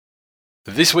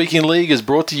This Week in League is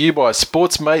brought to you by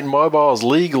Sportsmate Mobile's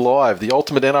League Live, the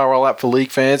ultimate NRL app for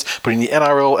league fans, putting the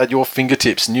NRL at your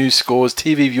fingertips. News, scores,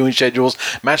 TV viewing schedules,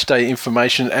 match day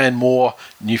information, and more.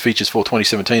 New features for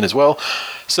 2017 as well.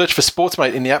 Search for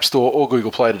Sportsmate in the App Store or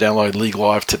Google Play to download League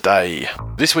Live today.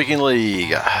 This Week in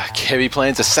League, Kevy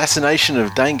plans assassination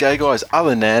of Dane Gagai's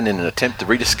other Nan in an attempt to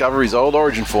rediscover his old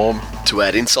Origin form. To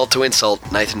add insult to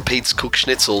insult, Nathan Peets cooked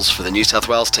schnitzels for the New South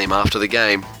Wales team after the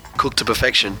game. Cooked to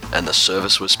perfection, and the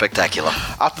service was spectacular.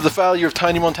 After the failure of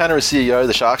Tony Montana as CEO,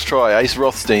 the Sharks try Ace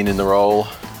Rothstein in the role.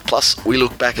 Plus, we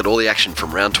look back at all the action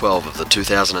from round 12 of the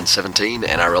 2017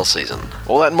 NRL season.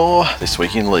 All that and more This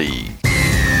Week in League.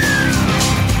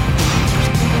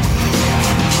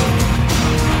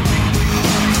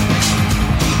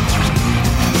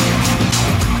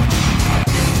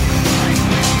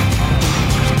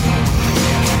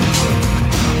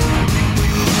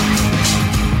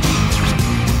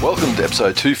 Welcome to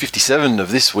episode 257 of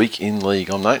This Week in League.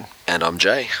 I'm Nate. And I'm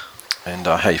Jay. And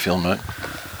how you feeling, mate?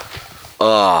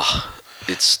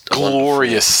 It's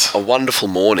glorious. A wonderful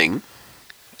morning.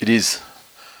 It is.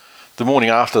 The morning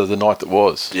after the night that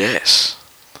was. Yes.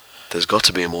 There's got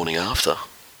to be a morning after.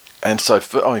 And so,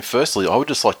 firstly, I would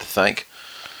just like to thank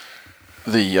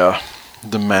the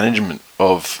management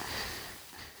of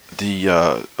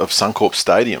Suncorp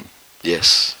Stadium.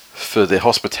 Yes. For their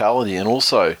hospitality and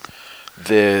also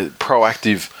their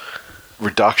proactive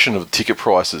reduction of ticket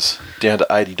prices down to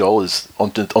 $80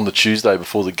 on the Tuesday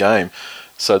before the game,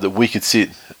 so that we could sit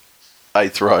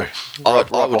 8th row. I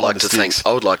would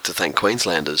like to thank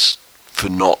Queenslanders for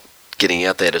not getting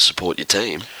out there to support your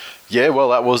team. Yeah, well,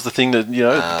 that was the thing that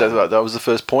that was the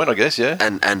first point, I guess. Yeah,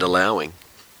 and allowing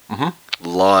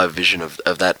live vision of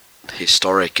that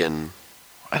historic and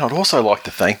I'd also like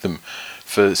to thank them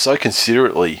for so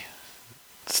considerately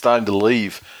starting to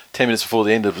leave 10 minutes before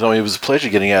the end of. It was a pleasure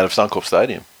getting out of Suncorp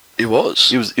Stadium. It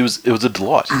was. It was a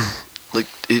delight. Like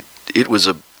it was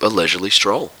a leisurely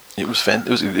stroll. It was it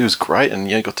was great, and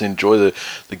got to enjoy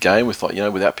the game with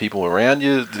without people around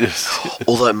you.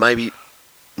 Although maybe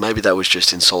that was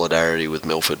just in solidarity with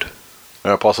Milford.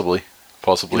 Possibly.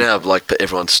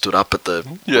 Everyone stood up at the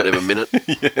whatever minute.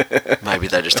 Yeah. Maybe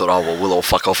they just thought, we'll all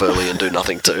fuck off early and do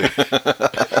nothing too.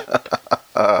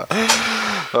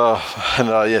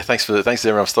 Thanks to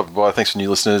everyone for stopping by. Thanks for new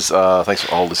listeners. Thanks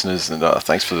for old listeners, and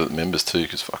thanks for the members too,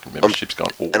 because fucking membership's gone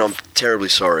off. And I'm terribly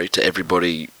sorry to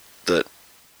everybody that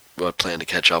I planned to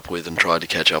catch up with and tried to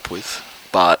catch up with,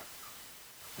 but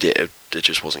it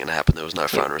just wasn't going to happen. There was no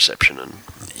phone reception, and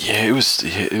it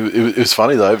was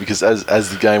funny though, because as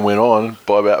the game went on,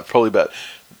 by probably about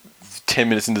 10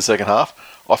 minutes into the second half,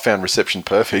 I found reception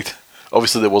perfect.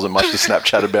 Obviously, there wasn't much to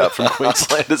Snapchat about from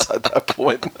Queenslanders at that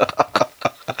point.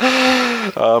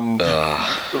 About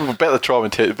the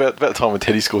time when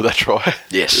Teddy scored that try.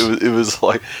 Yes, it was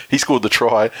like he scored the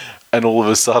try, and all of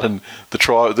a sudden the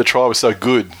try was so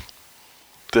good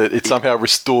that it somehow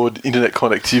restored internet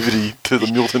connectivity to the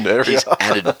Milton area. He's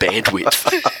added bandwidth.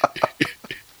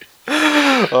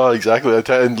 Oh, exactly.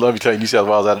 And let me tell you, New South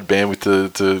Wales added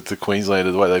bandwidth to Queensland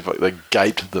the way they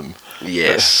gaped them.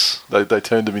 Yes. They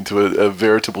turned them into a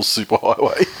veritable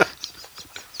superhighway.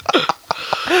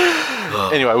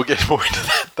 Anyway, we'll get more into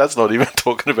that. That's not even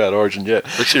talking about Origin yet.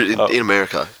 Actually, in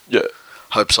America,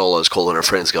 Hope Solo's calling her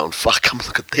friends going, fuck, come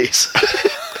look at this.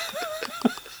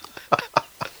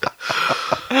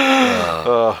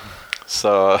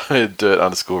 So,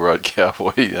 Dirt_Road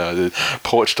Cowboy, the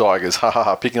Porch Tigers,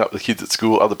 picking up the kids at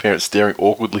school, other parents staring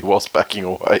awkwardly whilst backing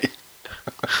away.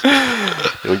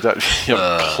 We don't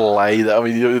play that. I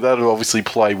mean, that would obviously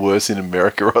play worse in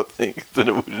America, I think, than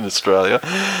it would in Australia.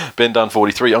 Ben Dunn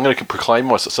 43. I'm going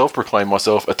to self-proclaim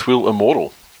myself a TWiL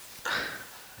immortal.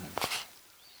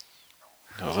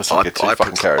 Let's not get too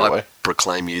fucking carried away. I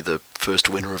proclaim you the first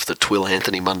winner of the TWiL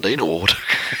Anthony Mundine Award.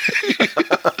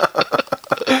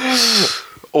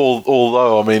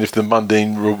 Although, I mean, if the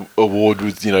Mundine Award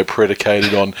was,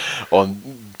 predicated on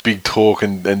big talk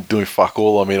and doing fuck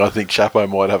all, I mean, I think Chapo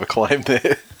might have a claim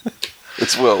there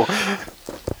as well.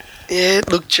 Yeah,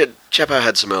 look, Chapo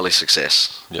had some early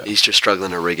success. Yeah. He's just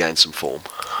struggling to regain some form.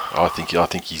 I think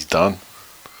he's done.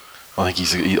 I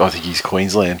think he's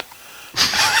Queensland.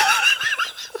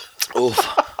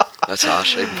 Oof. That's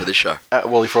harsh, even for this show. At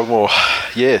Wally Frogmore,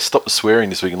 stop the swearing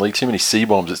this week in League. Too many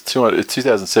C-bombs. It's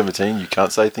 2017. You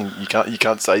can't say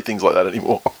things like that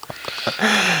anymore.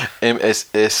 MS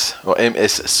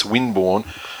Swinburne,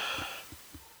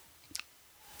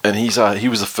 and he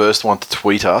was the first one to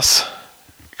tweet us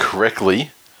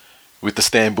correctly with the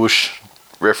Stan Bush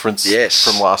reference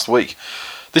from last week.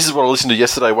 This is what I listened to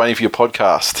yesterday waiting for your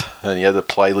podcast. And he had the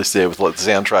playlist there with like the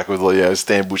soundtrack with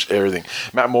Stan Bush, everything.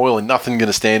 Matt Moylan, nothing going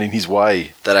to stand in his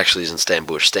way. That actually isn't Stan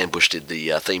Bush. Stan Bush did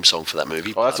the theme song for that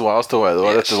movie. Oh, that's the one I was talking about.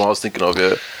 Yes. That's the one I was thinking of,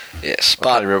 yeah. Yes,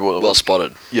 but well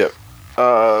spotted. Yep.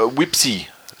 Whipsy,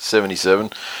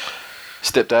 77.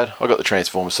 Stepdad, I got the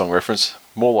Transformers song reference.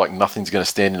 More like nothing's going to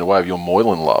stand in the way of your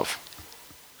Moylan love.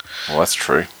 Well, that's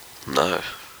true. No.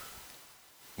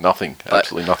 Nothing.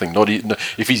 Absolutely nothing. Not even,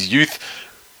 if his youth...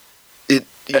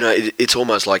 It's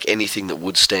almost like anything that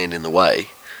would stand in the way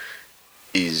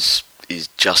is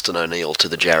Justin O'Neill to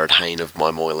the Jared Hayne of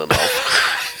my Moylan love.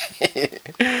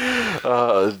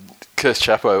 Curse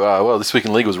Chapo. Well, This Week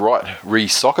in League was right.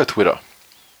 Re-soccer Twitter.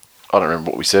 I don't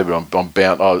remember what we said, but I'm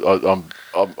bound.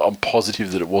 I'm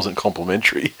positive that it wasn't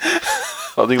complimentary.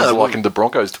 I think it was likened to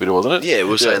Broncos Twitter, wasn't it? Yeah, it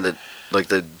was saying that like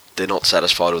they're not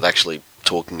satisfied with actually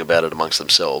talking about it amongst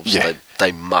themselves. Yeah.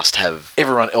 They must have...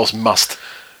 Everyone else must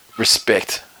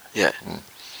respect. Yeah.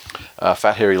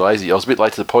 Fat Hairy Lazy. I was a bit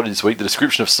late to the pod this week. The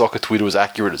description of soccer Twitter was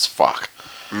accurate as fuck.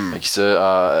 Thank you,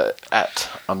 sir.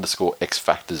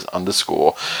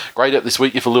 @_xfactors_. Great up this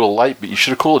week, if a little late, but you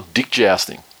should have called it dick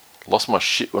jousting. Lost my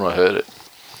shit when I heard it.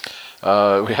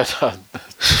 We had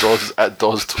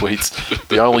Doz tweets.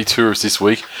 The only tourist this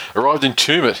week arrived in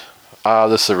Tumut.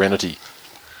 The Serenity.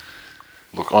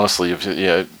 Look, honestly,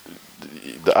 the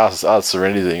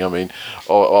Serenity thing. I mean,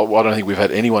 I don't think we've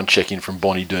had anyone check in from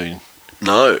Bonnie Doon.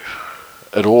 No,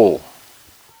 at all.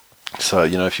 So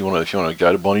if you want to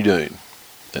go to Bonnie Doon,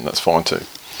 then that's fine too.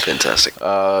 Fantastic.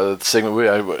 The segment,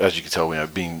 as you can tell,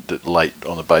 being late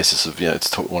on the basis of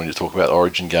wanting to talk about the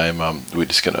Origin game, we're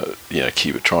just going to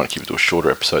trying to keep it to a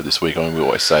shorter episode this week. I mean, we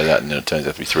always say that, and then it turns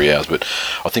out to be 3 hours. But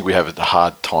I think we have a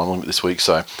hard time limit this week,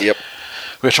 so yep,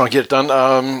 we're trying to get it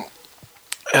done.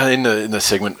 In the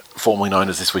segment formerly known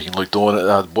as This Week in Luke Dawn,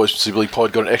 the Boys from Super League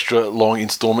Pod got an extra long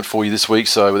instalment for you this week.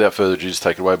 So without further ado, just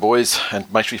take it away, boys, and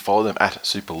make sure you follow them at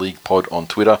Super League Pod on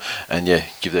Twitter, and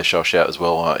give their show a shout as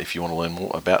well if you want to learn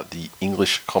more about the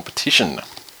English competition.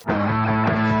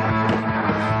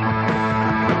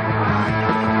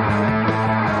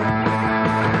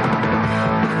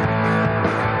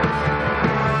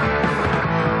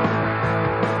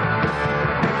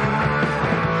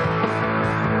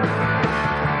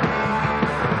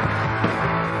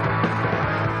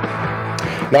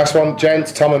 Nice one,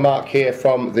 gents. Tom and Mark here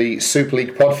from the Super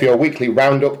League Pod for your weekly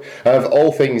roundup of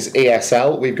all things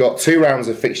ESL. We've got 2 rounds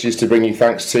of fixtures to bring you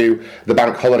thanks to the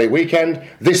bank holiday weekend,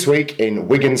 this week in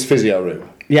Wigan's Physio Room.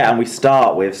 Yeah, and we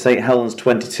start with St Helens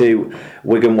 22,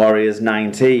 Wigan Warriors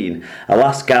 19. A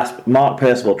last gasp Mark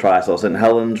Percival try saw St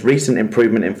Helens' recent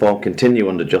improvement in form continue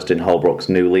under Justin Holbrook's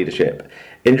new leadership.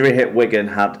 Injury hit Wigan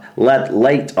had led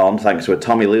late on thanks to a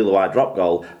Tommy Luluai drop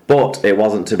goal, but it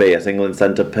wasn't to be as England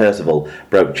centre Percival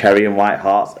broke cherry and white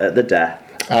hearts at the death.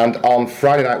 And on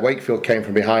Friday night, Wakefield came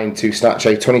from behind to snatch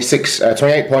a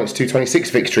 28 points to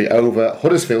 26 victory over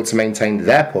Huddersfield to maintain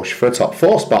their push for a top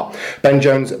 4 spot. Ben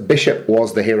Jones Bishop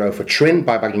was the hero for Trin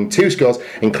by bagging 2 scores,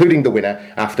 including the winner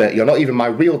after You're Not Even My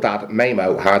Real Dad,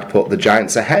 Mamo, had put the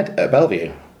Giants ahead at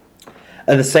Bellevue.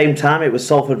 At the same time, it was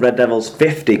Salford Red Devils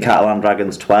 50, Catalan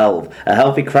Dragons 12. A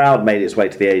healthy crowd made its way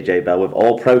to the AJ Bell, with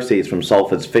all proceeds from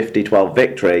Salford's 50-12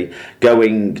 victory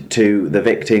going to the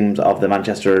victims of the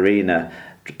Manchester Arena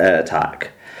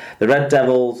attack. The Red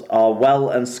Devils are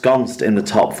well ensconced in the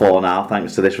top 4 now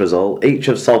thanks to this result. Each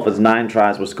of Salford's 9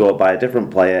 tries were scored by a different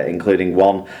player, including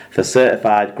one for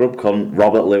certified grub cunt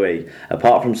Robert Louis.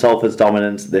 Apart from Salford's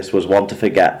dominance, this was one to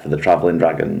forget for the Travelling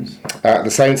Dragons. At the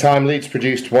same time, Leeds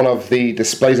produced one of the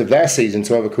displays of their season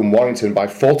to overcome Warrington by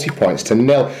 40 points to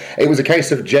 0. It was a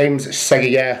case of James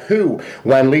Seguier, who,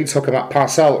 when Leeds hooker Matt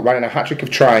Parcell, ran in a hat-trick of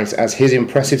tries as his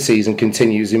impressive season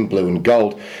continues in blue and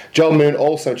gold. Joel Moon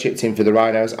also chipped in for the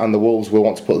Rhinos, and the Wolves will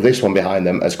want to put this one behind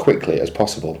them as quickly as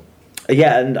possible.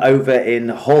 Yeah, and over in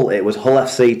Hull, it was Hull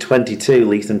FC 22,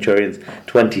 Leigh Centurions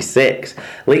 26.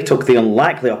 Leigh took the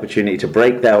unlikely opportunity to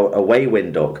break their away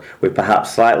win duck with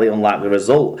perhaps slightly unlikely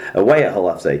result away at Hull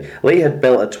FC. Leigh had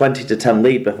built a 20-10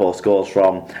 lead before scores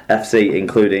from FC,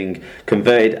 including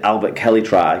converted Albert Kelly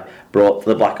try, brought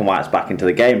the Black and Whites back into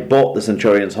the game, but the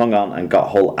Centurions hung on and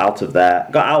got out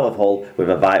of Hull with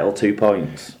a vital 2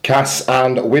 points. Cass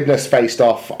and Widnes faced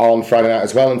off on Friday night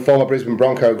as well, and former Brisbane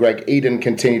Bronco Greg Eden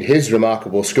continued his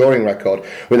remarkable scoring record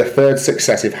with a 3rd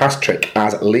successive hat-trick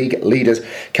as league leaders.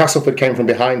 Castleford came from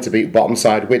behind to beat bottom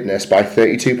side Widnes by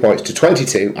 32 points to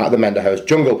 22 at the Menderhouse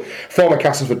Jungle. Former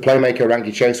Castleford playmaker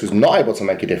Ranky Chase was not able to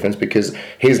make a difference because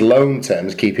his loan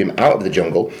terms keep him out of the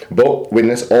Jungle, but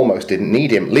Widnes almost didn't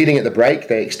need him. Leading at the break,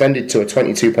 they extended to a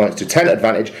 22 points to 10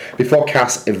 advantage before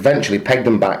Cass eventually pegged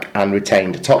them back and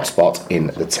retained top spot in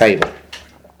the table.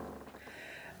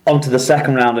 On to the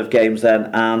second round of games then,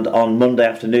 and on Monday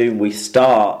afternoon we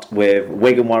start with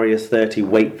Wigan Warriors 30,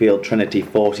 Wakefield Trinity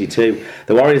 42.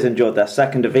 The Warriors enjoyed their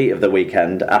second defeat of the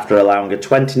weekend after allowing a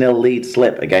 20-0 lead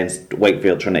slip against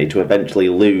Wakefield Trinity to eventually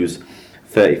lose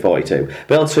 30-42.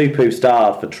 Bill Tupu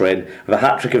starred for Trin with a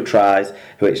hat-trick of tries,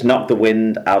 which knocked the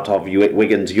wind out of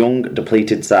Wigan's young,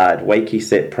 depleted side. Wakey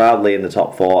sit proudly in the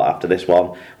top four after this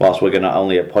one, whilst Wigan are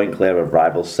only a point clear of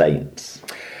rival Saints.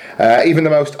 Even the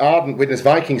most ardent Widnes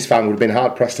Vikings fan would have been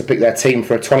hard-pressed to pick their team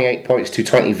for a 28 points to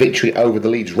 20 victory over the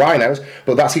Leeds Rhinos,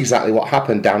 but that's exactly what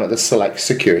happened down at the Select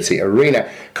Security Arena.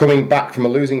 Coming back from a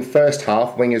losing first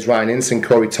half, wingers Ryan Ince and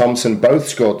Corey Thompson both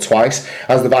scored twice,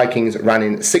 as the Vikings ran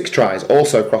in 6 tries,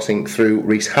 also crossing through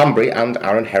Rhys Hambry and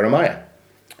Aaron Jeremiah.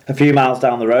 A few miles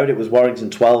down the road, it was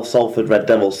Warrington 12, Salford Red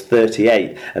Devils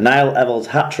 38. A Niall Evalds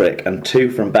hat-trick and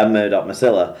 2 from Ben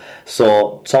Murdoch-Masilla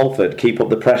saw Salford keep up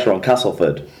the pressure on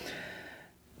Castleford,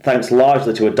 thanks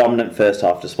largely to a dominant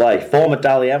first-half display. Former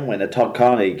Dally M winner Todd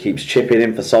Carney keeps chipping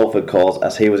in for Salford cause,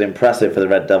 as he was impressive for the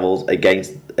Red Devils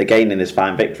again in his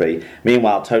fine victory.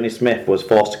 Meanwhile, Tony Smith was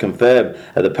forced to confirm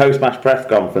at the post-match press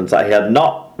conference that he had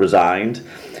not resigned.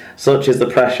 Such is the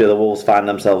pressure the Wolves find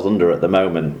themselves under at the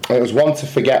moment. It was one to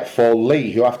forget for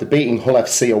Lee, who after beating Hull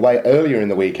FC away earlier in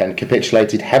the weekend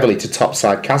capitulated heavily to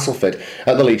topside Castleford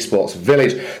at the Lee Sports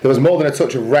Village. There was more than a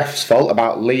touch of ref's fault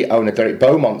about Lee owner Derek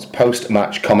Beaumont's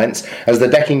post-match comments, as the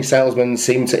decking salesman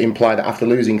seemed to imply that after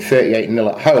losing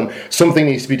 38-0 at home, something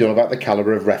needs to be done about the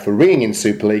calibre of refereeing in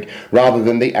Super League rather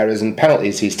than the errors and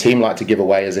penalties his team like to give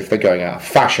away as if they're going out of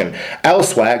fashion.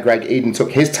 Elsewhere, Greg Eden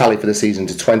took his tally for the season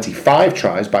to 25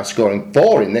 tries by scoring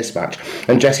 4 in this match,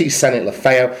 and Jesse Sennett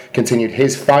Lafayette continued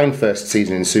his fine first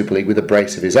season in Super League with a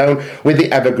brace of his own, with the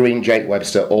evergreen Jake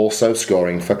Webster also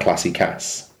scoring for Classy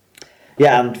Cass.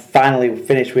 Yeah, and finally we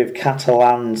finish with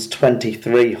Catalans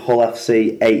 23, Hull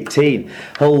FC 18.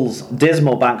 Hull's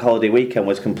dismal bank holiday weekend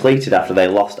was completed after they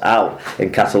lost out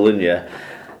in Catalonia.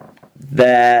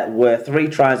 There were 3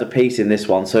 tries apiece in this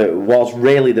one, so it was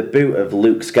really the boot of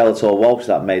Luke Skeletor Walsh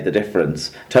that made the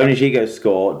difference. Tony Gigo's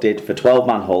score did for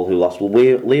 12-man Hull, who lost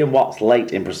Liam Watts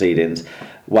late in proceedings,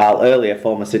 while earlier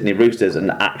former Sydney Roosters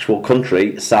and actual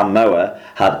country Sam Mower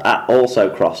had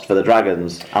also crossed for the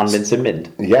Dragons and been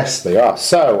Sinbinned. Yes, they are.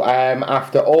 So,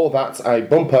 after all that, a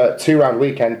bumper 2-round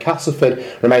weekend, Castleford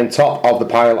remained top of the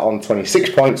pile on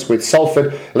 26 points, with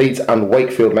Salford, Leeds and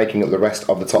Wakefield making up the rest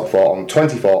of the top 4 on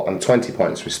 24 and 20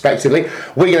 points respectively.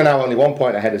 Wigan are now only 1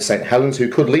 point ahead of St Helens, who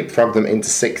could leapfrog them into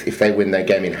 6th if they win their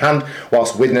game in hand,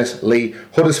 whilst Widnes, Lee,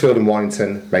 Huddersfield and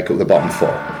Warrington make up the bottom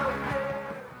 4.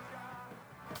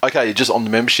 Okay, just on the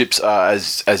memberships,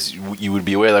 as you would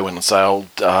be aware, they went on sale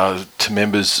to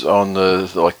members on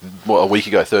a week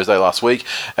ago, Thursday last week,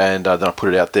 and then I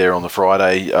put it out there on the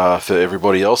Friday for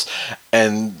everybody else,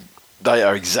 and they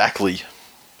are exactly,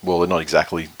 well, they're not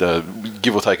exactly,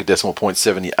 give or take a decimal point,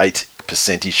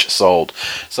 78% sold.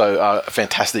 So a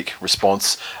fantastic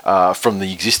response from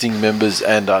the existing members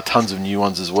and tons of new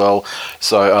ones as well.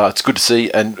 So it's good to see,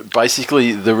 and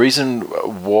basically the reason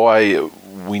why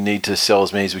we need to sell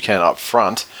as many as we can up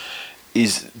front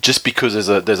is just because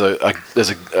there's a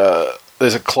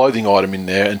clothing item in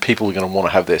there and people are going to want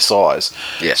to have their size.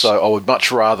 Yes. So I would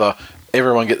much rather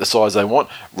everyone get the size they want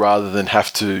rather than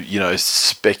have to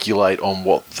speculate on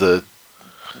what the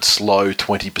slow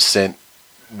 20%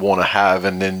 want to have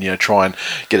and then try and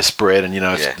get a spread, and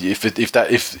if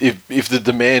the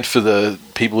demand for the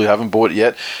people who haven't bought it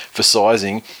yet for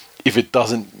sizing, if it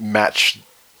doesn't match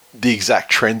the exact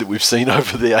trend that we've seen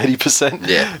over the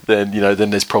 80%, then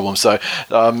there's problems. So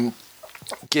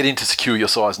get in to secure your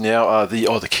size now. The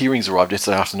keyrings arrived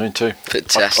yesterday afternoon too.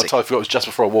 Fantastic. I totally forgot. It was just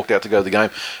before I walked out to go to the game,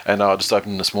 and I just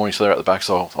opened them this morning, so they're at the back.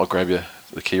 So I'll grab you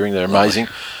the keyring. They're amazing,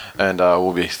 and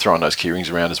we'll be throwing those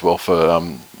keyrings around as well for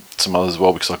some others as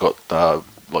well, because I got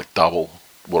double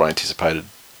what I anticipated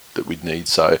that we'd need.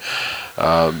 So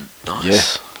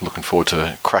nice. Looking forward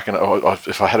to cracking it.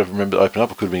 If I had remembered to open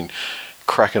up, I could have been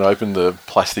cracking open the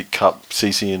plastic cup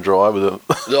CC and dry with it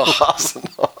last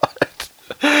night.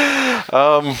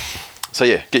 So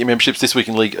yeah, get your memberships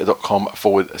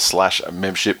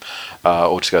thisweekinleague.com/membership,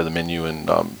 or just go to the menu and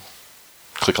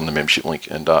click on the membership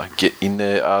link and get in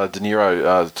there. De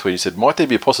Niro tweeted, said, might there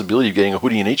be a possibility of getting a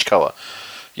hoodie in each colour?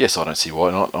 Yes, I don't see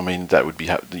why not. I mean, that would be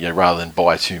rather than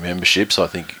buy 2 memberships, I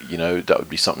think that would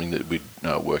be something that we'd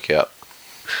work out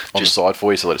on the side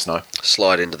for you, so let us know.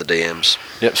 Slide into the DMs.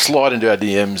 Yep, slide into our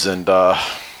DMs, and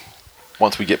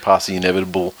once we get past the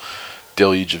inevitable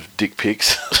deluge of dick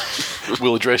pics,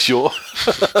 we'll address your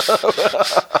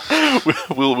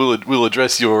We'll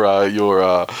address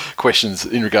your questions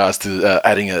in regards to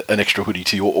adding an extra hoodie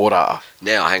to your order.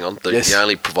 Now, hang on. Yes. The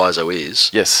only proviso is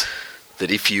Yes.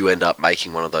 that if you end up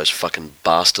making one of those fucking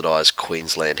bastardised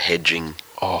Queensland hedging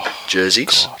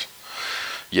jerseys, God.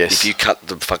 Yes. if you cut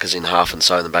the fuckers in half and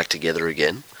sew them back together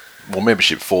again, well,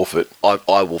 membership forfeit.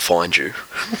 I will find you,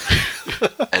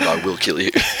 and I will kill you.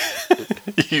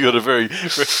 You got a very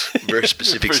Very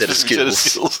specific very set of specific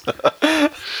skills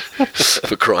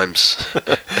for crimes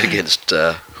against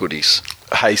hoodies.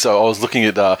 Hey, so I was looking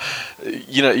at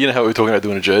you know how we were talking about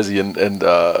doing a jersey and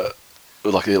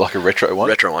like a retro one.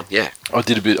 Retro one, yeah. I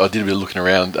did a bit of looking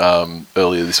around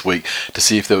earlier this week to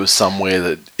see if there was somewhere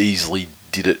that easily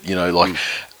did it, you know, like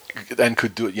and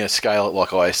could do it, you know, scale it like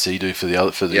ISC do for the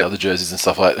other jerseys and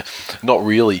stuff like that. Not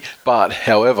really, but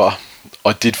however,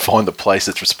 I did find the place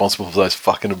that's responsible for those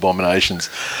fucking abominations.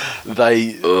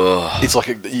 It's like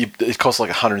it costs like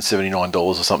 $179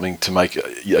 or something to make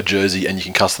a jersey, and you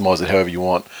can customize it however you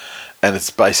want. And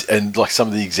it's and like some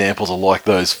of the examples are like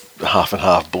those half and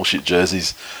half bullshit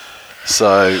jerseys.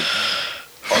 So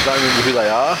I don't remember who they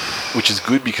are, which is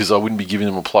good because I wouldn't be giving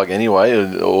them a plug anyway,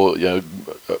 or you know,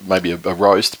 maybe a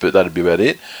roast, but that'd be about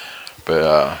it.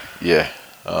 But yeah,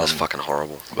 That's fucking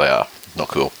horrible. They are not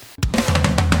cool.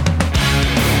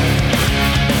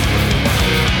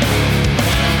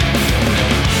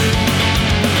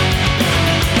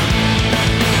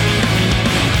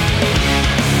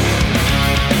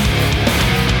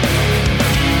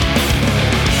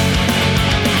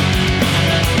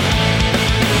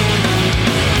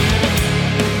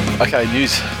 Okay,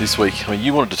 news this week. I mean,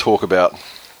 you wanted to talk about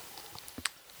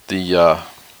the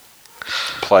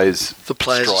players'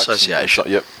 association.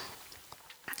 Yep.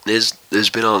 There's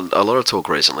been a lot of talk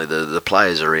recently. The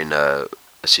players are in a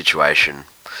situation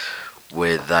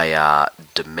where they are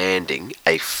demanding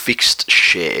a fixed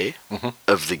share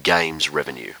of the game's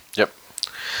revenue. Yep.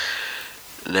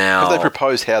 Now, have they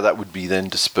proposed how that would be then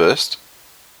dispersed?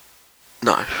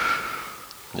 No.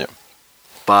 Yep.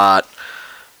 But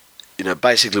you know,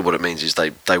 basically what it means is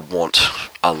they want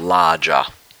a larger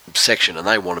section, and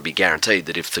they want to be guaranteed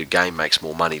that if the game makes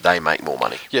more money, they make more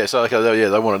money. Yeah, so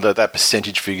they wanted that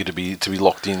percentage figure to be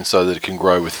locked in so that it can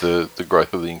grow with the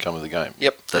growth of the income of the game.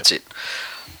 Yep, that's it.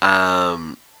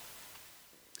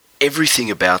 Everything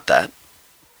about that,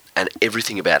 and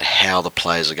everything about how the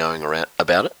players are going around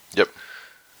about it, Yep.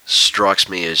 strikes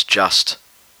me as just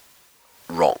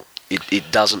wrong.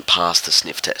 It doesn't pass the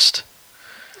sniff test.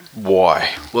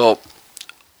 Why? Well,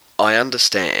 I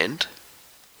understand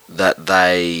that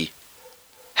they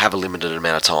have a limited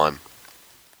amount of time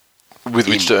with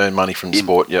which to earn money from the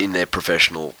sport. Yep. In their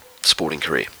professional sporting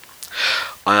career.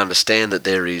 I understand that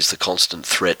there is the constant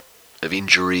threat of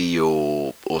injury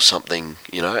or something,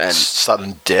 you know, and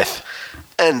sudden death,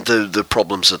 and the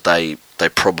problems that they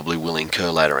probably will incur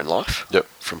later in life. Yep.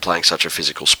 From playing such a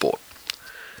physical sport.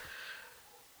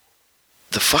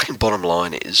 The fucking bottom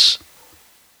line is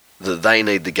that they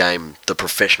need the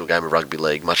professional game of rugby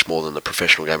league, much more than the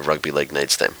professional game of rugby league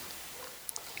needs them.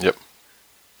 Yep.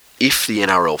 If the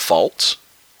NRL faults,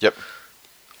 yep,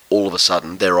 all of a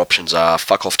sudden their options are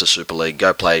fuck off to Super League,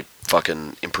 go play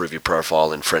fucking improve your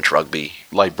profile in French rugby.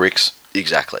 Lay bricks.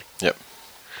 Exactly. Yep.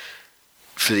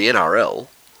 For the NRL,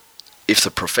 if the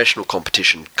professional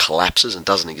competition collapses and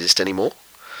doesn't exist anymore,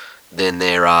 then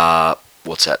there are,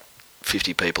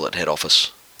 50 people at head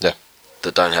office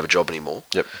that don't have a job anymore.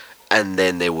 Yep. And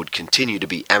then there would continue to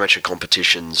be amateur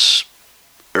competitions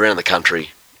around the country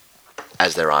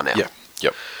as there are now. Yeah.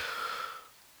 Yep.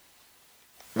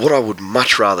 What I would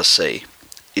much rather see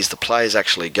is the players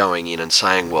actually going in and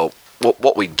saying, well,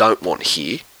 what we don't want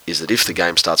here is that if the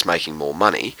game starts making more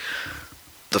money,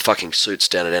 the fucking suits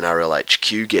down at NRL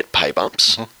HQ get pay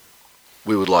bumps.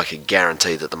 We would like a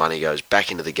guarantee that the money goes back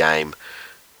into the game,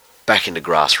 back into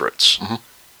grassroots.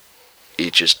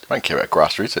 It just... I don't care about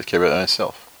grassroots, I care about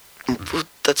itself. Well,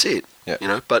 that's it. Yeah. You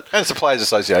know, but and it's a players'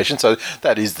 association, so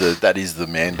that is the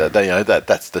mandate. You know,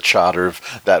 that's the charter of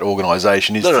that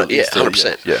organisation. Yeah,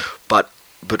 100%. Yeah. But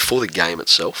for the game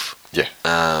itself, yeah.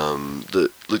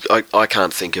 I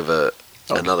can't think of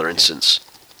another instance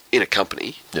in a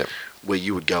company where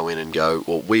you would go in and go,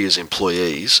 well, we as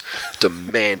employees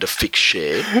demand a fixed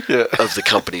share of the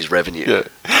company's revenue.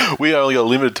 Yeah. We only got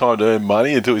limited time to earn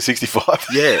money until we're 65.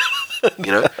 Yeah.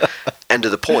 You know, and to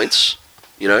the points,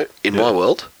 you know, in my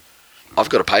world, I've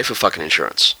got to pay for fucking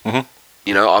insurance.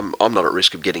 You know, I'm not at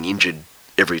risk of getting injured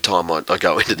every time I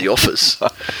go into the office.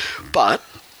 But,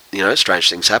 you know, strange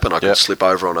things happen. I could slip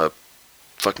over on a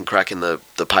fucking crack in the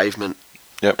pavement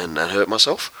and hurt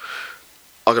myself.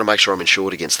 I've got to make sure I'm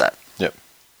insured against that. Yep.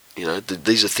 You know,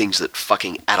 these are things that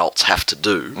fucking adults have to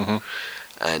do,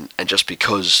 and just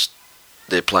because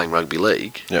they're playing rugby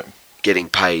league, getting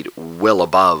paid well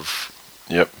above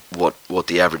what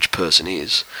the average person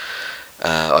is.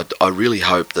 I really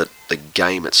hope that the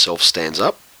game itself stands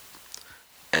up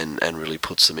and really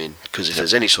puts them in, because if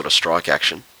there's any sort of strike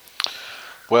action.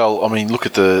 Well, I mean, look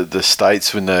at the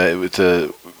States when they had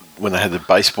the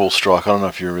baseball strike. I don't know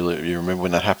if you remember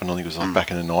when that happened. I think it was like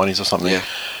back in the 90s or something. Yeah.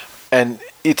 And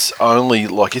it's only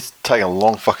it's taken a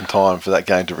long fucking time for that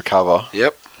game to recover.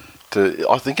 Yep.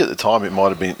 I think at the time it might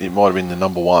have been the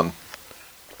number one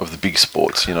of the big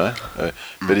sports, you know,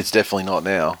 but it's definitely not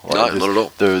now. No, not at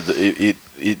all.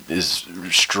 It has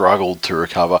struggled to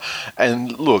recover.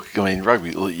 And look, I mean,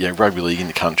 rugby league in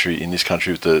this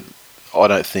country, I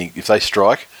don't think if they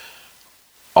strike,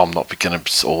 I'm not going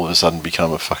to all of a sudden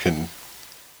become a fucking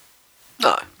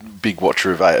big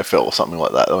watcher of AFL or something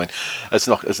like that. I mean, it's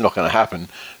not going to happen.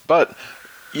 But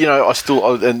you know,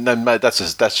 and mate, that's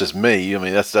just me. I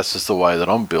mean, that's just the way that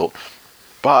I'm built.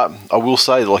 But I will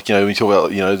say, when you talk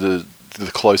about,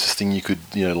 the closest thing you could,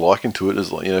 liken to it is,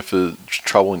 for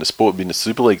trouble in the sport being the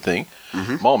Super League thing.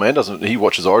 My old man he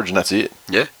watches Origin, that's it.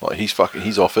 Yeah. He's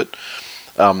off it.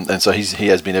 And so he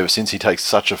has been ever since. He takes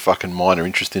such a fucking minor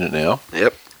interest in it now.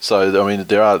 Yep. So, I mean,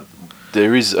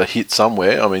 there is a hit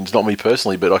somewhere. I mean, it's not me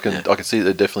personally, but I can see that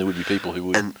there definitely would be people who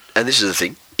would. And this is the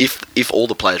thing. If all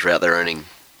the players were out there earning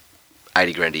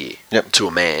 80 grand a year to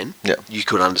a man, you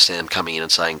could understand coming in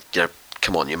and saying,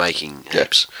 come on, you're making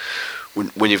heaps.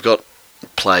 When you've got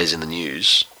players in the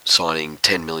news signing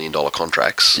 $10 million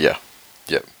contracts,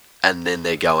 and then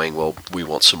they're going, well, we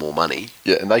want some more money.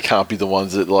 Yeah, and they can't be the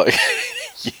ones that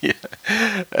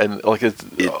and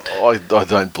I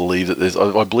don't believe that there's.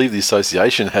 I believe the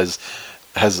association has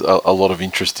a lot of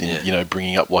interest in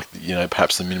bringing up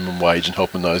perhaps the minimum wage and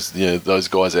helping those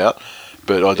guys out.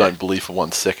 But I don't believe for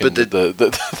 1 second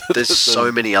there's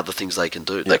so many other things they can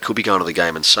do. Yeah. They could be going to the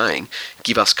game and saying,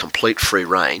 give us complete free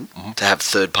reign to have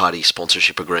third-party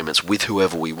sponsorship agreements with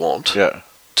whoever we want to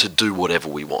do whatever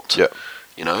we want. Yeah.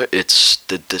 You know,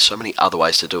 there's so many other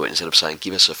ways to do it instead of saying,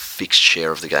 give us a fixed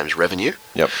share of the game's revenue.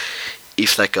 Yep.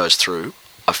 If that goes through,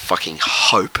 I fucking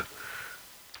hope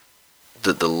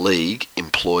that the league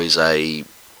employs a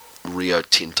Rio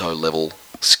Tinto level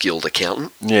skilled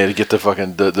accountant. Yeah, to get the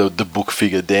fucking the book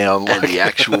figure down, and the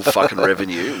actual fucking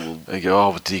revenue. They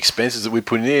go, but the expenses that we're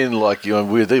putting in,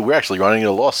 we're actually running at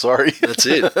a loss. Sorry, that's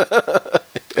it.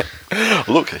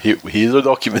 Look, here's the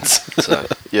documents. So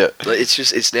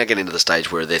it's now getting to the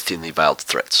stage where they're thinly veiled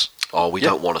threats. Oh, we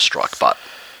don't want to strike, but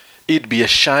it'd be a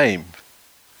shame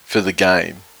for the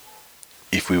game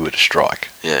if we were to strike.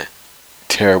 Yeah,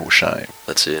 terrible shame.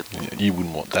 That's it. You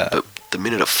wouldn't want that. But the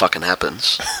minute it fucking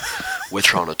happens. We're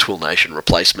throwing a TWiL Nation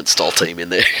replacement style team in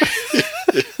there.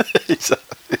 We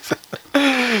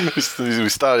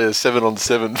started a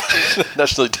 7-on-7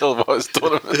 nationally televised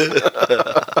tournament.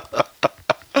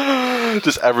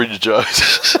 Just average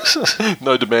Joes.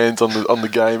 No demands on the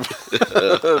game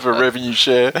for revenue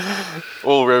share.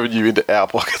 All revenue into our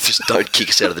pockets. Just don't kick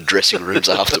us out of the dressing rooms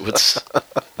afterwards.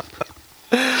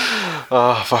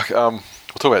 Oh fuck. We'll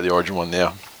talk about the Origin one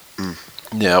now.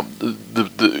 Now,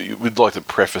 we'd like to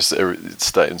preface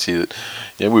statements here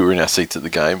that we were in our seats at the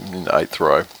game in the 8th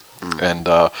row, and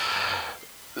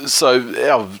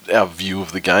so our view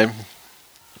of the game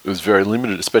was very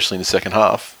limited, especially in the second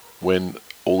half when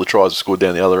all the tries were scored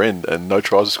down the other end and no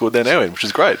tries were scored down our end, which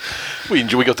is great. We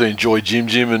got to enjoy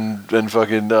Jim and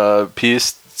fucking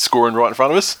Pierce scoring right in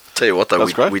front of us. Tell you what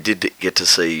though, we did get to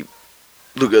see.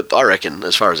 Look, I reckon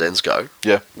as far as ends go,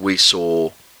 we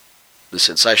saw the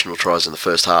sensational tries in the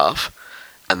first half,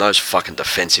 and those fucking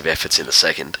defensive efforts in the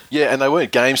second. Yeah, and they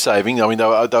weren't game-saving. I mean, they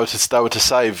were to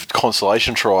save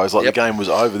consolation tries. The game was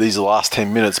over. These are the last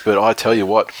 10 minutes. But I tell you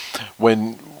what,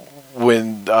 when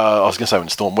I was going to say when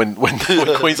Storm, when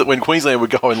Queensland were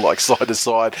going side to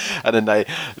side, and then they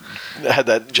had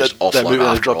that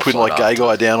putting Gay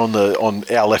Guy down on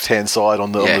our left hand side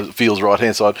on the field's right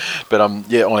hand side, but on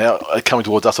our coming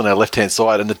towards us on our left hand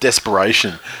side, and the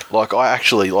desperation, I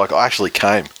actually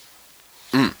came.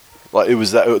 It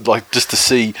was that just to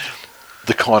see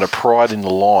the kind of pride in the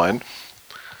line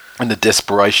and the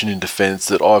desperation in defence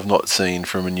that I've not seen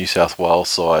from a New South Wales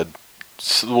side.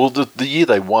 Well, the year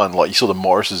they won, you saw the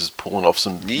Morrises pulling off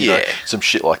some some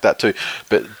shit like that too.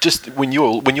 But just when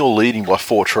you're leading by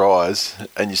 4 tries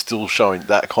and you're still showing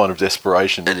that kind of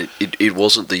desperation, and it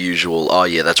wasn't the usual. Oh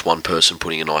yeah, that's one person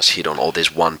putting a nice hit on. Or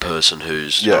there's one person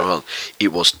who's.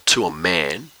 It was to a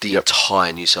man, the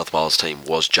entire New South Wales team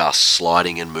was just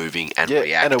sliding and moving and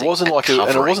reacting. And it wasn't like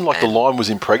the line was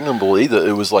impregnable either.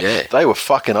 It was like they were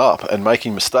fucking up and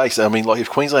making mistakes. I mean, like if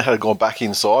Queensland had gone back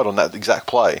inside on that exact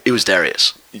play, it was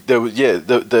Darius. There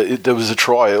was a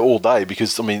try all day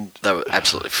because I mean they were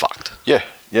absolutely fucked. Yeah.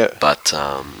 But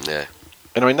And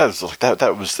I mean that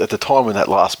was at the time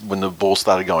when the ball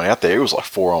started going out there. It was like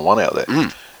 4-on-1 out there.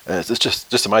 And it's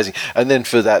just amazing. And then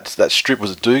for that strip,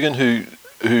 was it Dugan who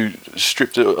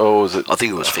stripped it, or was it? I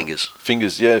think it was Fingers.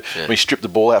 Fingers, yeah. I mean, he stripped the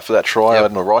ball out for that try out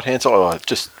on the right hand side. I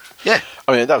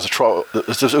mean, that was a try.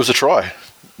 It was a try.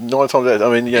 9 times out.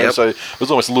 I mean, so it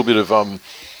was almost a little bit of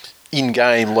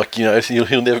in-game, like,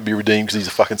 he'll never be redeemed because he's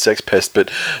a fucking sex pest, but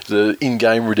the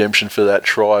in-game redemption for that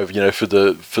try, for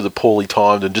the poorly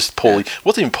timed and just poorly,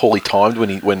 wasn't even poorly timed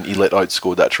when he let Oates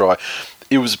score that try.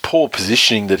 It was poor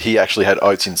positioning that he actually had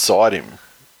Oates inside him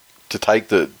to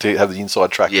have the inside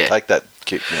track to take that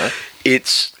kick.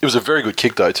 It was a very good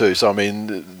kick though too. So I mean,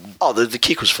 the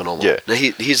kick was phenomenal. Yeah. Now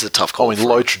here's the tough call. I mean,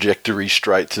 low trajectory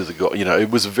straight to the guy.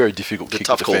 It was a very difficult kick to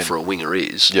defend. The tough call for a winger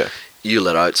is you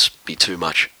let Oates be too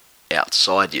much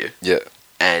outside you. Yeah.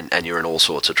 And you're in all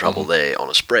sorts of trouble there on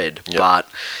a spread. Yeah. But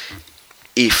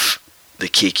if the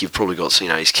kick, you've probably got,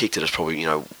 he's kicked it as probably,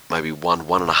 maybe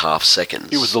 1.5 seconds.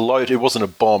 It was it wasn't a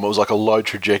bomb, it was like a low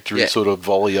trajectory sort of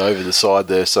volley over the side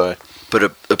there, so. But a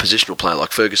positional player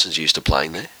like Ferguson's used to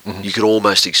playing there, you could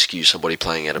almost excuse somebody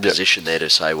playing out of position there to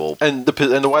say, well. And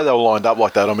the way they were lined up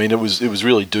like that, I mean, it was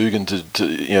really Dugan to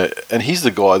and he's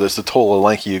the guy that's the taller,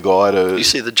 lankier guy to. You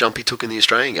see the jump he took in the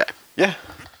Australian game. Yeah.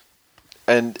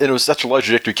 And it was such a low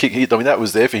trajectory kick. I mean, that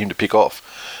was there for him to pick off.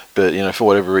 But, for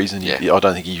whatever reason, I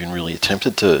don't think he even really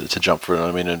attempted to jump for it.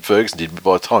 I mean, and Ferguson did. But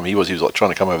by the time he was like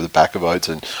trying to come over the back of Oates,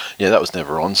 and that was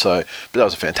never on. So, but that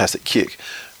was a fantastic kick.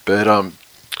 But I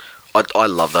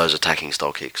love those attacking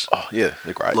style kicks. Oh yeah,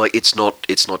 they're great. Like it's not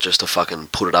just a fucking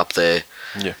put it up there.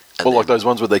 Yeah. Well, like those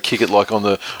ones where they kick it like on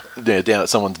the down at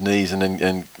someone's knees, and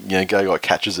then Gay guy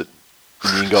catches it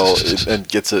in the in goal and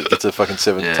gets a fucking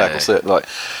 7 tackle set. Like,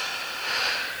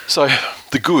 so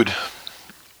the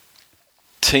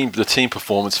team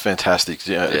performance fantastic,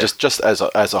 just as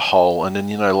a whole, and then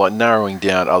like narrowing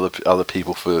down other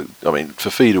people for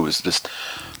Fifita was just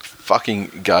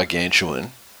fucking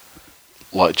gargantuan,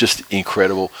 like just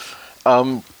incredible.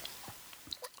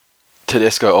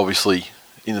 Tedesco obviously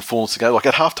in the fullness of the game, like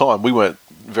at half time we weren't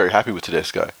very happy with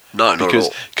Tedesco. No, not at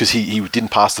all. Because he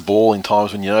didn't pass the ball in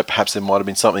times when perhaps there might have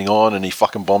been something on, and he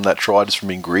fucking bombed that try just from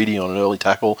being greedy on an early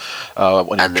tackle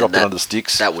when he dropped it under the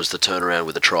sticks. That was the turnaround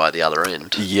with the try at the other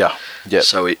end. Yeah.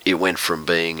 So it went from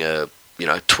being a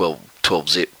 12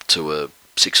 zip to a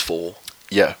 6-4.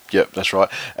 Yeah, that's right.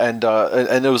 And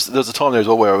there was a time there as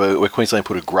well where Queensland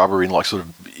put a grubber in like sort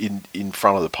of in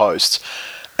front of the posts.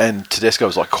 And Tedesco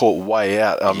was like caught way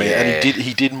out. And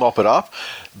he did mop it up,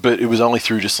 but it was only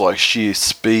through just like sheer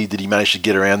speed that he managed to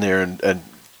get around there and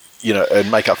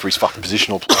make up for his fucking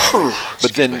positional play.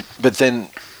 but then,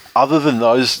 other than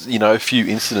those few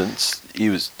incidents,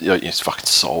 he was fucking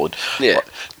solid. Yeah.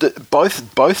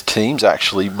 Both teams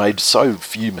actually made so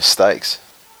few mistakes.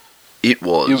 It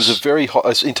was a very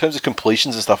high, in terms of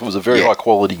completions and stuff. It was a very high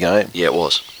quality game. Yeah, it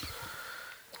was.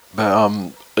 But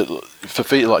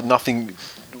Fifita, like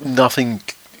nothing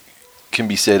can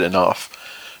be said enough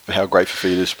for how great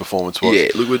Fifita's performance was. Yeah,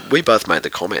 look, we both made the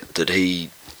comment that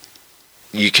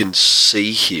you can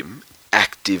see him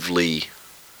actively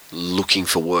looking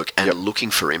for work and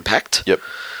looking for impact. Yep.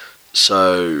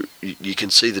 So you can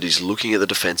see that he's looking at the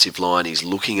defensive line, he's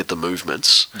looking at the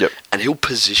movements, and he'll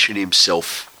position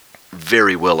himself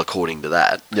very well according to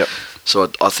that. Yep.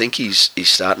 So I think he's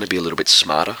starting to be a little bit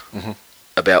smarter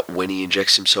about when he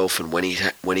injects himself and when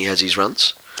he has his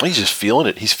runs. He's just feeling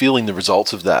it. He's feeling the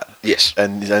results of that. Yes.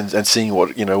 And seeing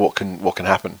what can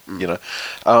happen.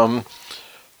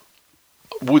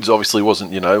 Woods obviously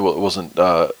wasn't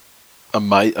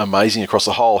amazing across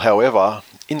the whole. However,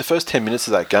 in the first 10 minutes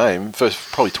of that game, first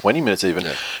probably 20 minutes even,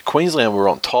 Queensland were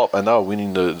on top and they were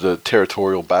winning the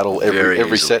territorial battle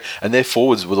every set. And their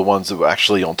forwards were the ones that were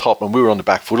actually on top, and we were on the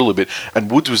back foot a little bit. And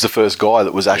Woods was the first guy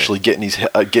that was actually getting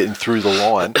through the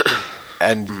line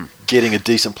and getting a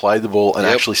decent play of the ball and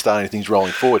actually starting things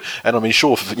rolling forward. And I mean,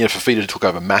 sure, Fifita took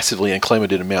over massively, and Clemmer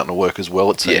did a mountain of work as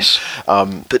well, it seems. Yes.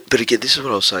 But again, this is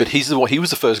what I was saying. But he was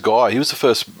the first guy. He was the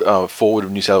first forward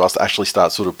of New South Wales to actually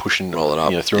start sort of pushing, roll it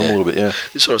up, through him a little bit. Yeah.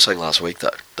 This is what I was saying last week, though.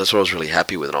 That's what I was really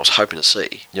happy with, and I was hoping to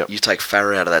see. Yep. You take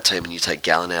Farah out of that team, and you take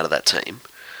Gallen out of that team,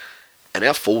 and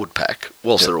our forward pack,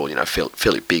 whilst they're all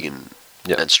fairly big and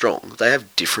strong, they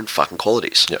have different fucking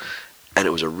qualities. Yep. And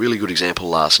it was a really good example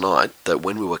last night that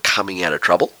when we were coming out of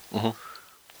trouble,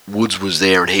 Woods was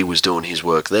there and he was doing his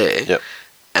work there. Yep.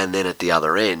 And then at the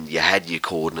other end, you had your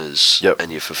corners Yep.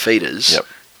 and your Fafitas Yep.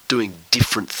 doing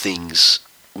different things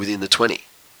within the 20.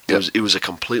 Yep. It was a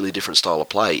completely different style of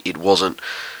play. It wasn't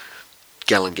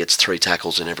Gallen gets 3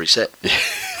 tackles in every set.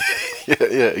 Yeah,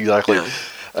 exactly. You know,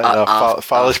 And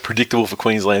far less predictable for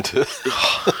Queensland too.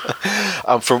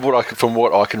 From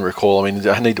what I can recall, I mean,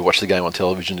 I need to watch the game on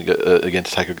television again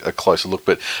to take a closer look.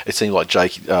 But it seemed like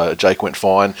Jake went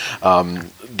fine.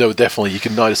 There were definitely, you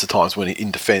can notice the times when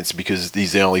in defence, because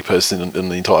he's the only person in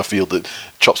the entire field that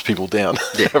chops people down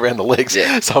around the legs.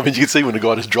 Yeah. So I mean, you can see when the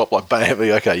guy just dropped like bam,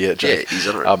 okay, yeah, Jake. Yeah, he's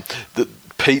on it.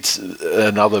 Pete's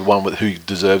another one who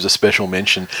deserves a special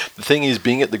mention. The thing is,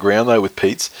 being at the ground though with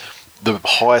Pete's, the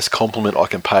highest compliment I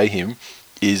can pay him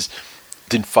is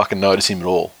didn't fucking notice him at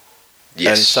all. Yes.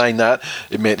 And in saying that,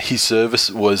 it meant his service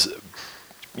was,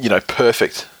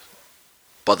 perfect.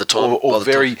 By the time,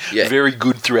 Very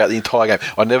good throughout the entire game.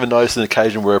 I never noticed an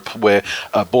occasion where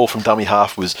a ball from dummy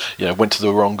half was, went to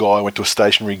the wrong guy, went to a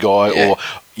stationary guy,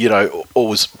 or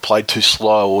was played too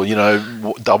slow, or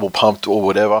double pumped or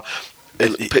whatever.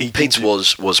 Pete's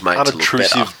was made to look better.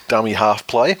 Unobtrusive dummy half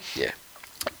play. Yeah.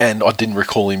 And I didn't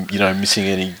recall him, missing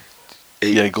any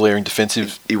glaring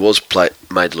defensive. He was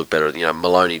made to look better.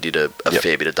 Maloney did a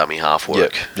fair bit of dummy half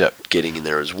work, getting in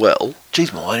there as well.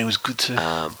 Jeez, Maloney was good too.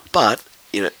 But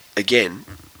again,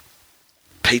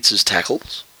 Pete's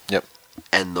tackles, yep,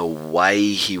 and the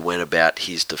way he went about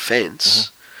his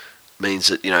defence means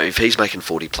that if he's making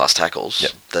 40 plus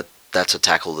tackles, that's a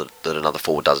tackle that another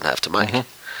forward doesn't have to make. Mm-hmm.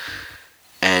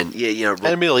 And and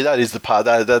admittedly, that is the part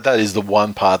that is the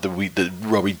one part that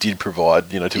Robbie did provide,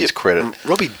 to his credit.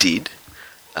 Robbie did,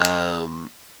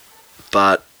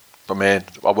 but man,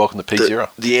 I welcome the Pete's era.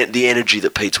 The energy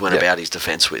that Pete's went about his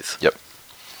defence with,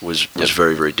 was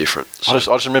very, very different. So. I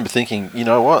just remember thinking, you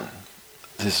know what,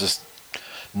 there's just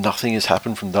nothing has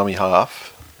happened from dummy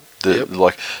half that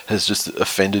has just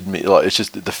offended me. Like, it's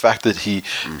just the fact that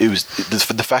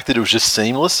the fact that it was just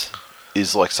seamless.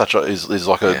 Is like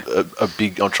a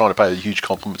big. I'm trying to pay a huge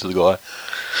compliment to the guy.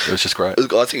 It was just great.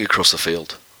 I think across the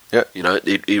field. Yeah.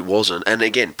 It wasn't. And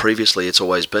again, previously it's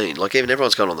always been like even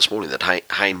everyone's going on this morning that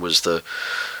Hayne was the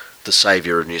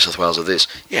saviour of New South Wales of this.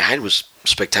 Yeah, Hayne was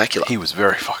spectacular. He was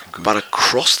very fucking good. But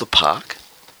across the park,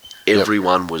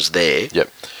 everyone was there. Yep.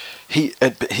 Hayne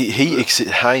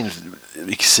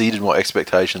exceeded my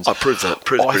expectations. I proved the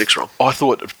critics wrong. I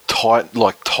thought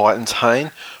Titans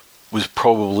Hayne was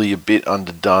probably a bit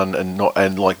underdone and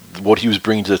what he was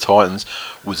bringing to the Titans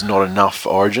was not enough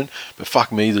for Origin. But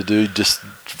fuck me, the dude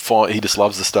he just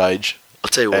loves the stage. I'll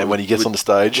tell you what. And when he gets on the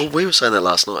stage, well, we were saying that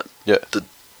last night. Yeah.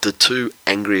 The two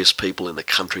angriest people in the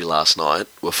country last night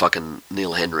were fucking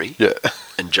Neil Henry.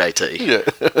 And JT. Yeah.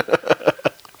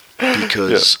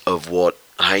 Because of what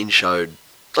Hayne showed.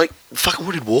 Like fucking,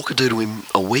 what did Walker do to him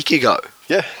a week ago?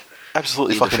 Yeah.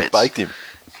 Absolutely fucking baked him.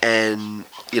 And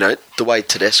the way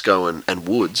Tedesco and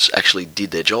Woods actually did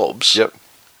their jobs. Yep.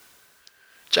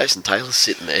 Jason Taylor's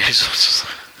sitting there.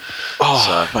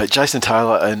 Mate, Jason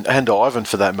Taylor and Ivan,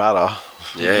 for that matter,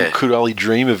 could only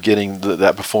dream of getting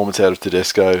that performance out of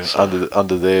Tedesco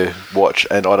under their watch,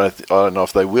 and I don't know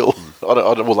if they will.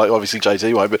 Obviously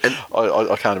JT won't, but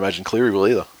I can't imagine Cleary will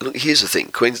either. Look, here's the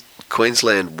thing: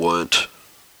 Queensland weren't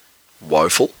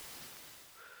woeful.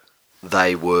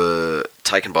 They were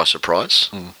taken by surprise.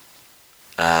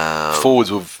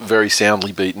 Forwards were very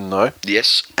soundly beaten, though.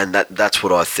 Yes, and that's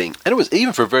what I think. And it was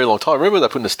even for a very long time. Remember they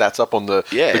putting the stats up on the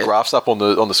graphs up on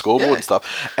the scoreboard and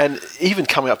stuff. And even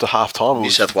coming up to half time,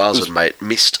 New South Wales had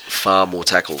missed far more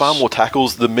tackles.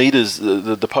 The meters,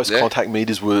 the post contact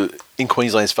meters were in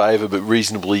Queensland's favour, but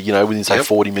reasonably, within say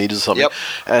 40 meters or something.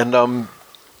 And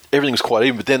everything was quite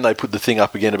even, but then they put the thing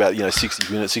up again about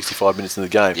 60 minutes, 65 minutes in the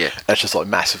game. Yeah, that's just like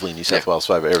massively in New South Wales'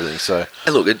 favour. Everything. So,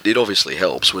 and look, it obviously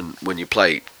helps when you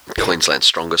play Queensland's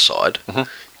stronger side.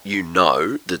 You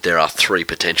know that there are 3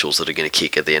 potentials that are going to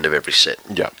kick at the end of every set.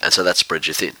 Yeah, and so that spreads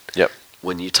you thin. Yep.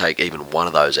 When you take even one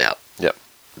of those out. Yep.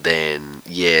 Then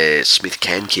Smith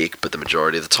can kick, but the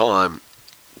majority of the time,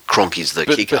 Cronky's the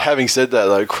kicker. But having said that,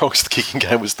 though, Cronk's kicking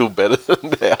game was still better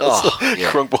than ours.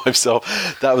 Cronk by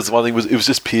himself. That was one thing. It was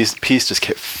just Pearce. Pearce just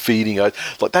kept feeding Oates.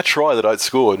 Like that try that Oates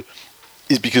scored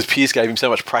is because Pearce gave him so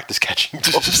much practice catching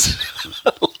tops.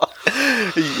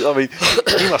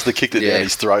 He must have kicked it down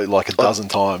his throat like a dozen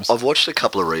times. I've watched a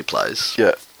couple of replays.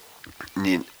 Yeah.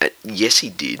 Yes, he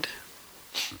did.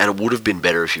 And it would have been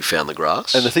better if you found the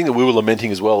grass. And the thing that we were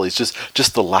lamenting as well is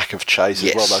just the lack of chase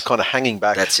as well. They're kind of hanging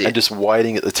back and just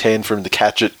waiting at the 10 for him to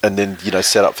catch it and then,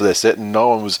 set up for their set. And no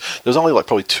one was... There was only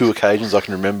probably 2 occasions I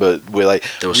can remember where they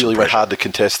really went hard to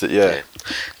contest it,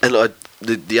 And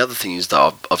the other thing is,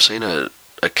 though, I've seen a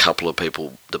couple of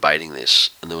people debating this,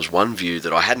 and there was one view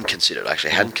that I hadn't considered.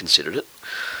 Actually, hadn't considered it.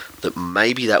 That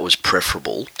maybe that was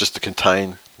preferable Just to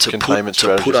containment to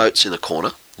strategies. put Oates in the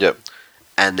corner, Yep.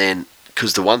 and then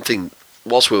because the one thing,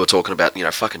 whilst we were talking about,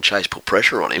 fucking Chase put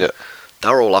pressure on him, Yep. they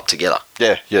were all up together.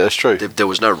 Yeah, that's true. There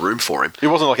was no room for him. It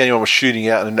wasn't like anyone was shooting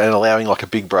out and allowing like a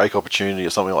big break opportunity or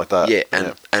something like that.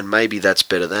 Yeah, and maybe that's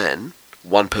better than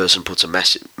one person puts a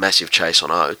massive chase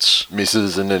on Oates,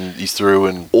 misses and then he's through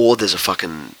and or there's a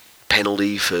fucking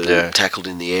penalty for tackled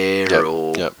in the air,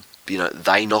 or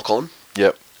they knock on.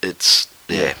 Yep. It's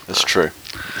that's true.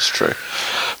 It's true.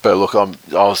 But look, I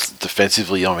was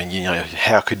defensively. I mean,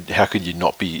 how could you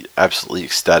not be absolutely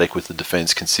ecstatic with the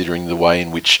defence, considering the way in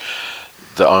which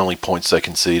the only points they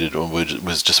conceded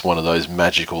was just one of those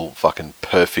magical, fucking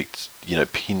perfect,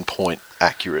 pinpoint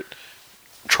accurate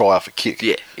try off a kick.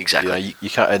 Yeah, exactly. You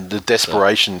can't, and the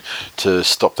desperation to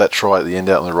stop that try at the end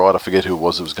out on the right. I forget who it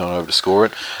was that was going over to score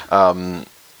it. When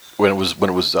it was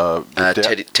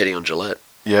Teddy on Gillette.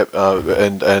 Yep,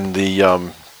 and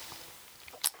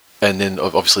then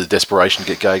obviously the desperation to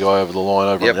get Gay Guy over the line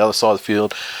on the other side of the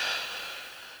field,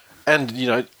 and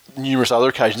numerous other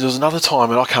occasions. There was another time,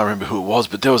 and I can't remember who it was,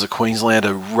 but there was a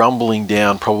Queenslander rumbling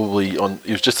down, probably it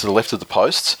was just to the left of the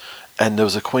posts, and there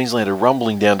was a Queenslander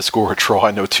rumbling down to score a try,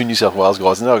 and there were two New South Wales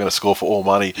guys, and they were going to score for all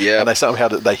money, and they somehow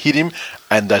they hit him,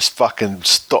 and they fucking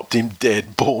stopped him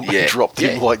dead, boom, and dropped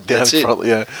him down in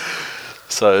front.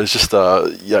 So it's just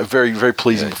very, very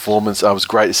pleasing performance. It was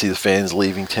great to see the fans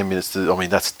leaving 10 minutes.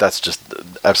 That's just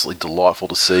absolutely delightful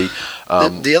to see.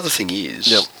 The other thing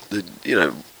is,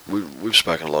 we've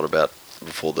spoken a lot about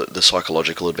before the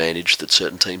psychological advantage that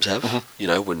certain teams have.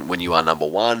 Mm-hmm. When you are number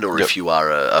one, or if you are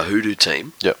a hoodoo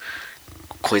team. Yep.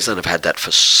 Queensland have had that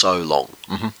for so long.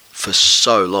 Mm-hmm. For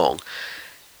so long.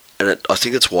 And I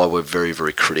think that's why we're very,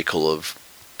 very critical of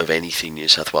anything New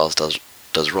South Wales does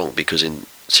wrong, because in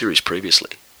series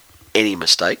previously, any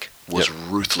mistake was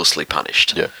ruthlessly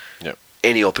punished. Yep.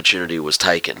 Any opportunity was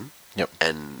taken. Yep.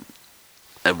 And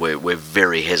we're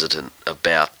very hesitant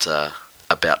about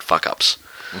fuck ups.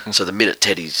 Mm-hmm. So the minute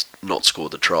Teddy's not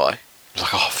scored the try, it's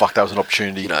like, oh fuck, that was an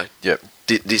opportunity. Yep.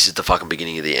 This is the fucking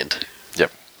beginning of the end.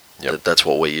 Yep. That's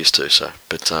what we're used to. So,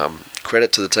 but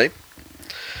credit to the team.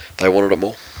 They wanted it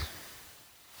more.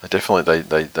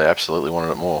 They absolutely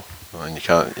wanted it more. I mean, you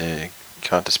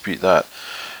can't dispute that.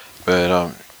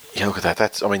 But look at that.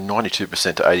 That's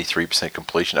 92% to 83%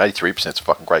 completion. 83% is a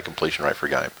fucking great completion rate for a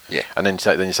game. Yeah. And then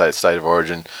you say it's state of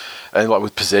origin, and like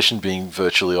with possession being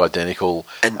virtually identical,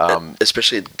 and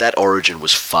especially that origin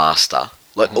was faster.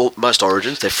 Like most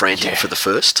origins, they're frantic for the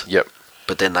first. Yep.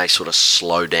 But then they sort of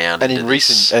slow down. And in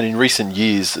recent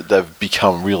years, they've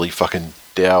become really fucking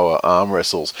dour arm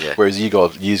wrestles. Yeah. Whereas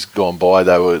years gone by,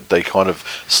 they kind of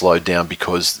slowed down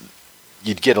because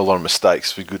you'd get a lot of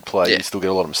mistakes for good play. You still get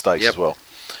a lot of mistakes as well.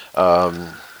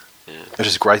 It's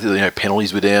just great that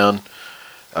penalties were down,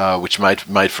 which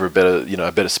made for a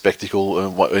better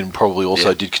spectacle, and probably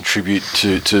also did contribute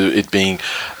to it being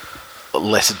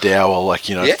less dour, like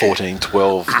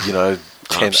 14-12,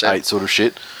 10-8 sort of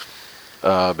shit.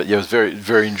 But it was very,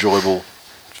 very enjoyable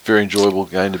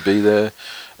game to be there.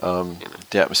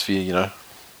 The atmosphere,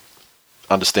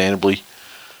 understandably,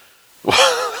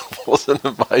 wasn't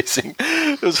amazing.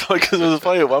 It was funny because it was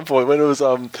funny at one point when it was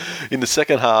in the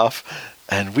second half,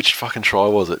 and which fucking try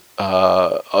was it?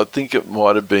 I think it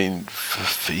might have been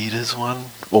Fafita's one,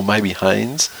 or maybe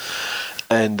Haynes,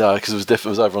 and because it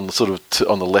was over on the sort of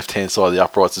on the left hand side of the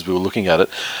uprights as we were looking at it,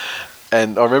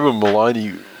 and I remember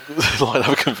Maloney line up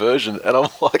a conversion, and I'm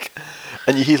like,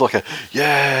 and you hear like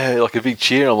a big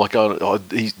cheer, and I'm like,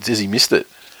 has he missed it?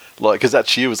 Like, because that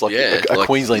cheer was like a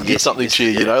Queensland did something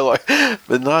cheer,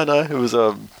 but no, it was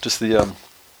just the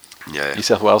New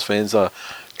South Wales fans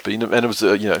beating them, and it was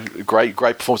great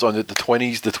performance on the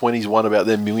 20s. The 20s won about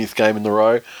their millionth game in the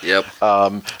row. Yep.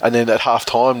 And then at half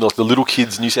time, like the little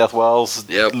kids, New South Wales,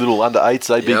 little under 8s,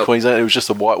 they beat Queensland. It was just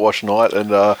a whitewash night,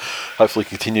 and hopefully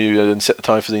continue and set the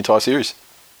tone for the entire series.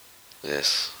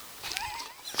 Yes.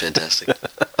 Fantastic.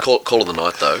 Call of the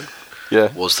night though.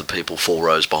 Was the people 4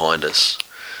 rows behind us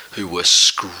who were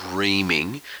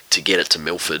screaming to get it to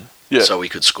Milford so he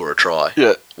could score a try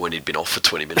when he'd been off for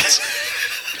 20 minutes.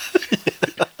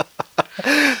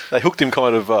 They hooked him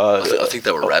kind of... I think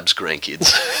they were Rab's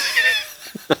grandkids.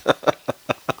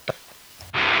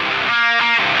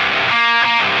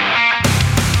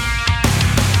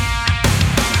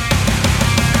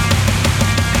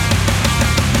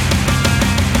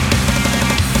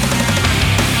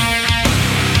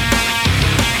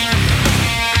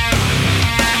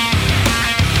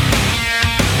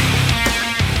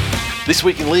 This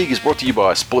Week in League is brought to you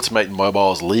by Sportsmate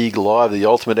Mobile's League Live, the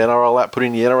ultimate NRL app,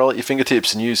 putting the NRL at your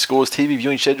fingertips. News, scores, TV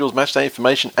viewing schedules, matchday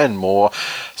information, and more.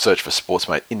 Search for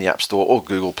Sportsmate in the App Store or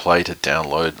Google Play to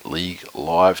download League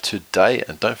Live today.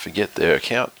 And don't forget their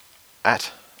account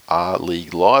at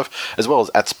League Live, as well as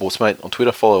at Sportsmate on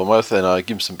Twitter. Follow them both and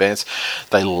give them some bants.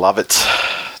 They love it.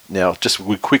 Now,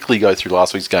 we quickly go through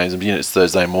last week's games, and being it's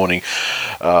Thursday morning,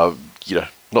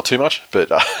 not too much,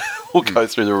 but we'll go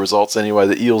through the results anyway.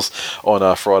 The Eels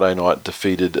on Friday night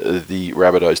defeated the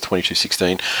Rabbitohs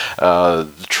 22-16. The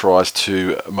tries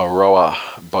to Maroa,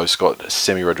 Bo Scott,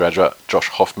 Semi Radradra, Josh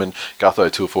Hoffman,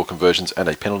 Gutho 2 of 4 conversions, and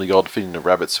a penalty goal, defeating the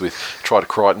Rabbits with try to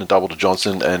Crichton, a double to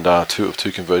Johnson, and 2 of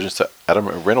 2 conversions to Adam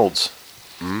Reynolds.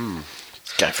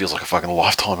 This game feels like a fucking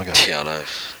lifetime ago. Yeah, I know.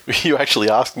 You actually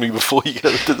asked me before you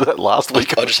did that last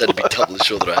week. I just had to be doubly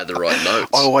sure that I had the right notes.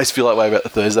 I always feel that way about the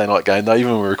Thursday night game, though,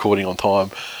 even when we're recording on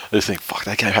time. I just think, fuck,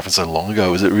 that game happened so long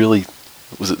ago. Was it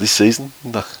this season?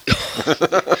 No. I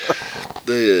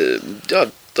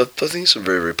think some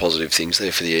very, very positive things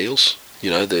there for the Eels. You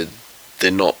know,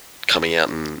 they're not coming out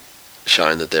and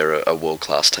showing that they're a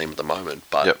world-class team at the moment,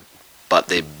 but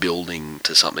they're building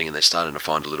to something and they're starting to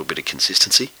find a little bit of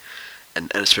consistency. And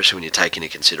especially when you take into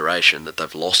consideration that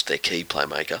they've lost their key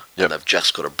playmaker and they've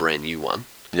just got a brand new one.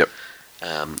 Yep.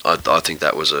 I think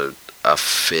that was a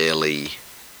fairly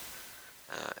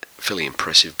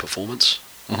impressive performance.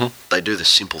 Mm-hmm. They do the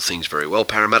simple things very well,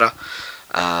 Parramatta.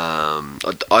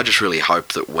 I just really hope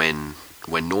that when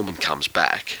Norman comes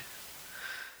back,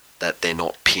 that they're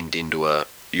not pinned into a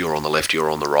you're on the left,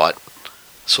 you're on the right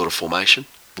sort of formation.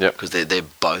 Yep. Because they're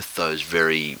both those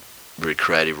very, very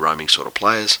creative roaming sort of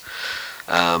players.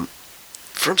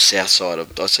 From South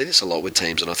side, I see this a lot with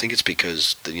teams, and I think it's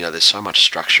because there's so much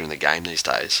structure in the game these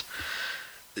days.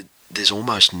 There's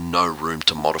almost no room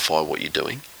to modify what you're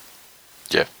doing.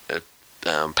 Yeah.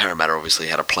 Parramatta obviously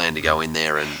had a plan to go in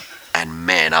there and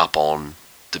man up on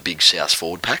the big South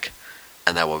forward pack,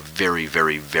 and they were very,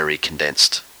 very, very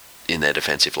condensed in their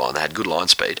defensive line. They had good line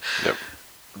speed. Yep.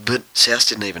 But South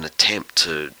didn't even attempt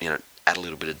to add a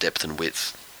little bit of depth and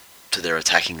width to their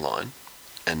attacking line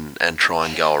and try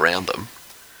and go around them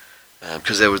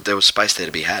because there was space there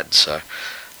to be had. So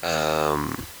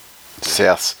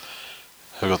Souths,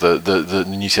 who got the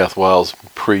New South Wales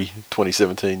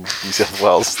pre-2017 New South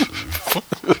Wales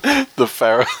the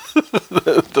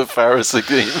Farah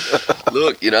scheme.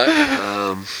 Look, I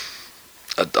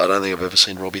don't think I've ever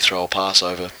seen Robbie throw a pass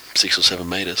over 6 or 7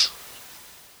 metres.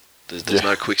 There's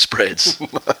no quick spreads.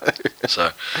 No.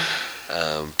 So,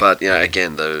 but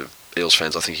again, the Eels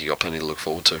fans, I think you got plenty to look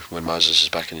forward to when Moses is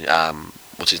back in.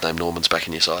 What's his name? Norman's back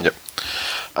in your side. Yep.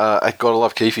 I gotta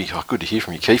love Keefe. Oh, good to hear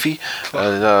from you, Keefe.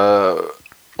 And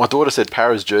my daughter said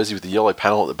Para's jersey with the yellow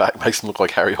panel at the back makes him look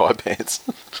like Harry High Pants.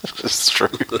 It's true.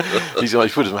 He put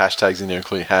some hashtags in there,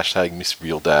 including hashtag Miss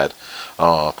Real Dad.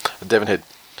 Oh, Devon Head.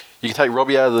 You can take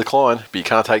Robbie out of the decline, but you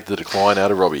can't take the decline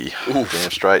out of Robbie. Oof.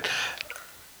 Damn straight.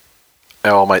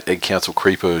 Our old mate Egg Council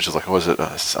Creeper was just like, what was it?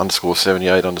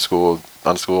 _78 _word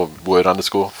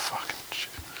 _ fucking shit.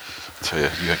 So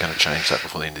you're going to change that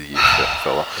before the end of the year,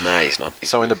 fella. No, he's not.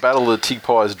 So in the battle of the Tig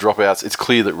Pies dropouts, it's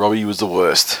clear that Robbie was the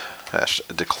worst.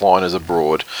 Decliners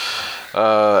abroad.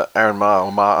 Aaron Ma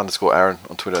 _ Aaron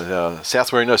on Twitter.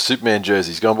 South wearing no Superman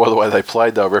jerseys. Going by the way they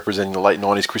played, they were representing the late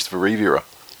 90s Christopher Reeve era.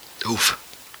 Oof.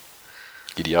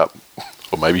 Giddy up.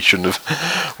 Or maybe he shouldn't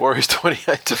have. Warriors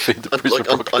 28 defeat the Brisbane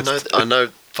Broncos. I know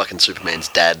fucking Superman's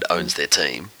dad owns their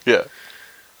team. Yeah.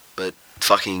 But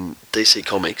fucking DC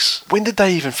Comics. When did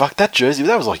they even fuck that jersey?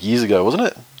 That was like years ago, wasn't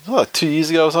it? Was it like 2 years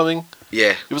ago or something?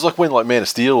 Yeah. It was like when Man of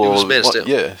Steel. It was Man of Steel.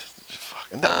 Yeah.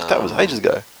 Fucking that was ages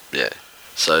ago. Yeah.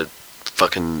 So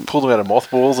fucking pulled them out of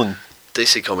mothballs and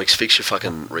DC Comics, fix your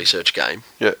fucking research game.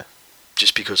 Yeah.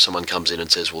 Just because someone comes in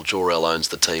and says, well, Jor-El owns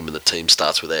the team and the team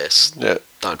starts with S. Yeah.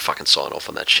 Don't fucking sign off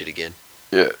on that shit again.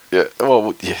 Yeah, yeah.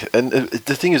 Well, yeah. And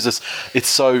the thing is, it's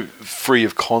so free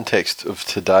of context of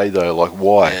today, though. Like,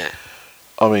 why? Yeah.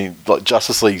 I mean, like,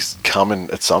 Justice League's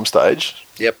coming at some stage.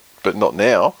 Yep. But not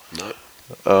now. No.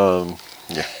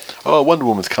 Yeah. Oh, Wonder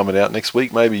Woman's coming out next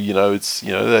week. Maybe,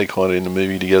 they kind of in a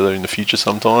movie together in the future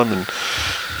sometime and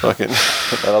fucking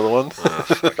that other one.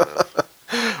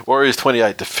 Warriors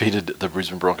 28 defeated the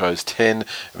Brisbane Broncos 10.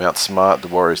 Mount Smart, the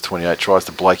Warriors 28 tries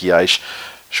to Blakey Aish,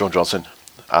 Sean Johnson,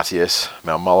 RTS,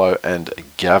 Malmullo and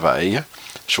Gave.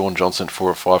 Sean Johnson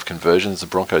 4 of 5 conversions. The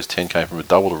Broncos 10 came from a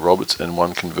double to Roberts and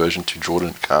 1 conversion to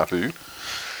Jordan Kahu.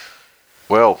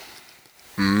 Well.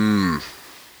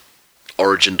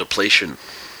 Origin depletion.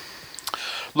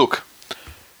 Look.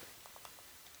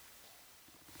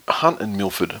 Hunt and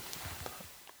Milford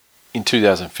in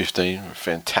 2015 were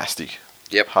fantastic.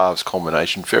 Yep. halves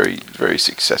combination. Very, very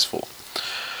successful.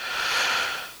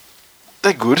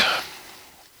 They're good.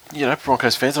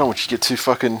 Broncos fans, I don't want you to get too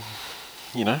fucking,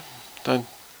 don't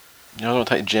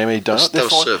take jammy donut. They're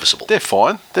serviceable. They're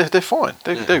fine. They're fine.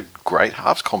 They're great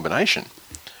halves combination.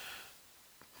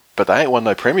 But they ain't won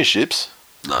no premierships.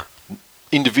 No.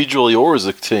 Individually or as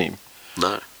a team.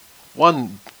 No.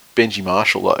 One Benji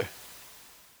Marshall, though.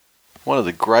 One of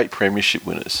the great premiership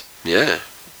winners. Yeah.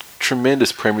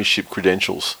 Tremendous premiership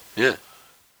credentials. Yeah.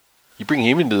 You bring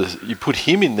him you put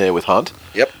him in there with Hunt.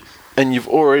 Yep. And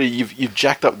you've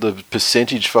jacked up the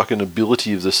percentage fucking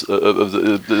ability of this of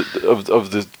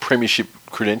the premiership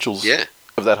credentials. Yeah.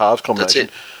 Of that halves combination.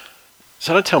 That's it.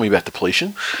 So don't tell me about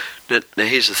depletion. Now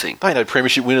here's the thing. They ain't no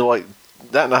premiership winner like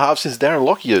that and a half since Darren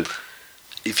Lockyer.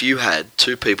 If you had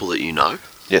two people that you know,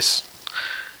 yes,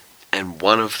 and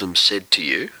one of them said to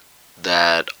you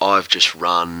that I've just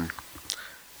run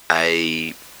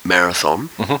a marathon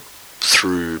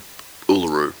through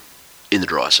Uluru in the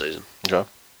dry season, okay,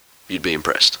 you'd be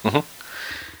impressed. Mm-hmm.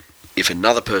 If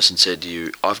another person said to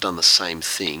you, I've done the same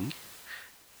thing,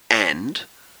 and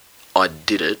I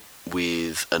did it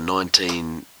with a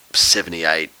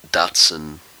 1978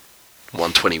 Datsun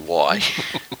 120Y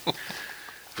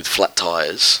with flat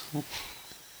tyres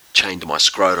chained to my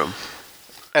scrotum.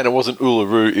 and it wasn't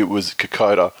Uluru, it was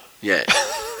Kokoda. Yeah.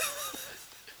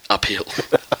 Uphill.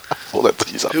 Well,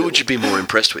 that is uphill. Who would you be more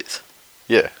impressed with?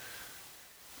 Yeah.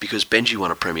 Because Benji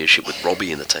won a premiership with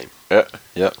Robbie in the team. Yeah,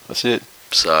 that's it.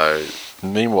 So,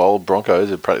 Meanwhile,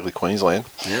 Broncos are practically Queensland.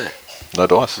 yeah. No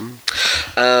dice.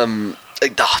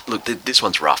 Look, this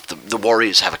one's rough. The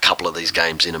Warriors have a couple of these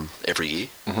games in them every year.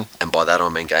 Mm-hmm. And by that I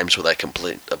mean games where they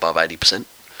complete above 80%.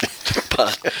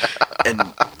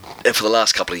 and for the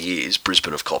last couple of years,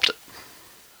 Brisbane have copped it.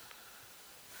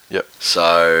 Yep.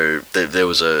 So there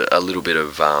was a little bit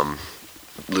of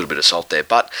salt there,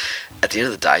 but at the end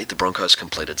of the day, the Broncos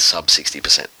completed sub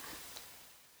 60%.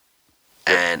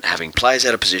 And having players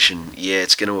out of position, yeah,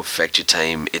 it's going to affect your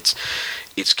team. It's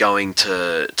going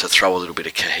to throw a little bit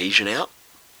of cohesion out.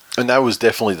 And that was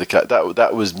definitely the case.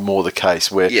 That was more the case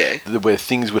where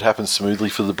things would happen smoothly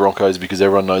for the Broncos because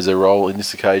everyone knows their role. In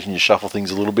this occasion, you shuffle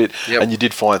things a little bit, and you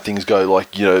did find things go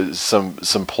like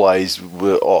some plays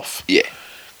were off. Yeah.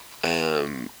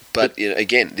 But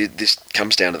again, this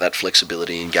comes down to that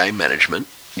flexibility in game management.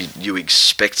 You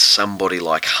expect somebody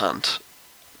like Hunt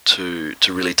to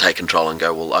really take control and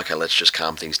go, well, okay, let's just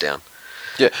calm things down.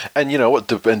 Yeah, and you know what?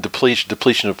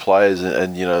 Depletion of players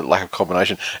and lack of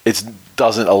combination. It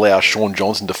doesn't allow Sean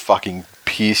Johnson to fucking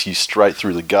pierce you straight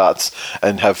through the guts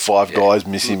and have five guys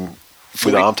miss him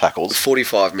with arm tackles.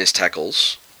 45 missed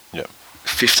tackles. Yeah.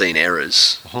 15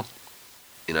 errors.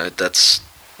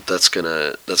 That's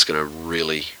gonna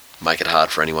really make it hard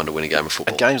for anyone to win a game of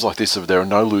football. And games like this, there are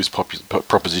no lose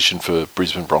proposition for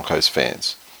Brisbane Broncos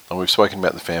fans. And we've spoken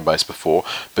about the fan base before,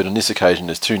 but on this occasion,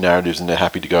 there's two narratives, and they're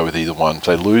happy to go with either one. If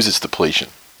they lose, it's depletion.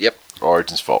 Yep.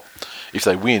 Origin's fault. If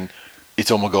they win, it's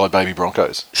oh my god, baby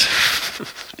Broncos.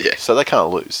 Yeah. So they can't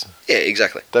lose. Yeah,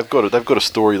 exactly. They've got a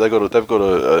story. They've got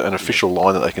an official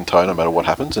line that they can toe no matter what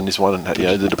happens. And this one,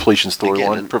 the depletion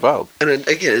storyline prevailed. And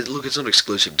again, look, it's not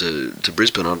exclusive to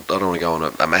Brisbane. I don't want to go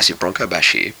on a massive Bronco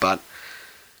bash here, but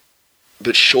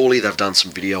surely they've done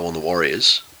some video on the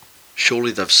Warriors.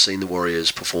 Surely they've seen the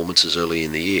Warriors' performances early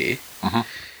in the year. Mm-hmm.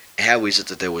 How is it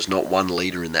that there was not one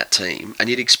leader in that team? And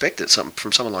you'd expect it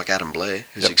from someone like Adam Blair,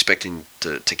 who's expecting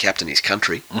to captain his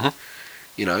country,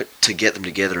 to get them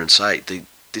together and say,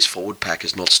 this forward pack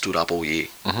has not stood up all year.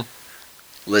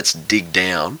 Mm-hmm. Let's dig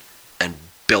down and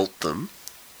belt them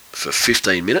for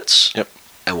 15 minutes, and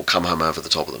we'll come home over the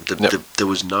top of them. There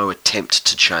was no attempt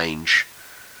to change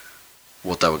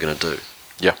what they were going to do.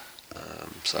 Yeah.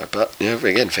 But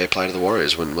again, fair play to the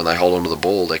Warriors. When they hold onto the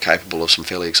ball, they're capable of some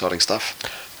fairly exciting stuff.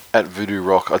 At Voodoo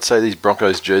Rock, I'd say these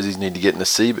Broncos jerseys need to get in the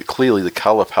sea, but clearly the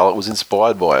colour palette was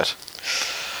inspired by it.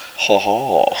 Ha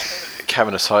ha.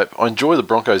 Cavernous Hope. I enjoy the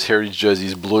Broncos heritage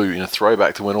jerseys blue in a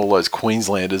throwback to when all those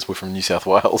Queenslanders were from New South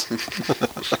Wales. The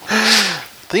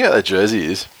thing about that jersey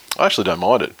is, I actually don't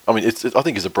mind it. I mean, I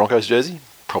think it's a Broncos jersey,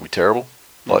 probably terrible.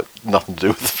 Like, nothing to do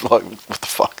with, like, what the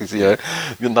fuck is, got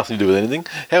nothing to do with anything.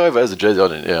 However, as a jersey, I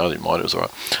didn't mind it, it was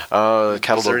alright.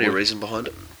 Is there any reason behind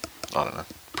it? I don't know.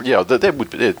 Yeah, there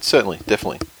would be, certainly,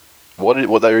 definitely.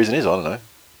 What that reason is, I don't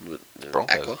know.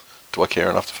 Broncos. Aqua? Do I care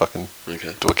enough to fucking,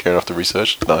 Okay. do I care enough to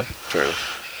research? No. Fair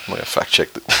enough. I'm going to fact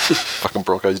check the fucking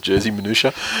Broncos jersey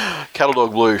minutia. Cattle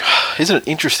Dog Blue. Isn't it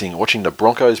interesting watching the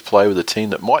Broncos play with a team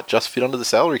that might just fit under the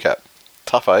salary cap?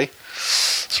 Tough, eh?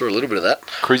 Saw a little bit of that.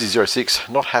 Cruzy06,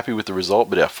 not happy with the result,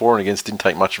 but our for and against didn't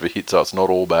take much of a hit, so it's not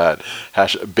all bad.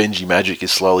 Benji Magic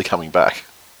is slowly coming back.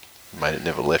 Mate, it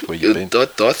never left where you've been. I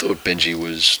thought Benji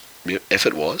was,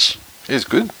 effort-wise. He was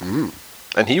good.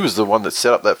 And he was the one that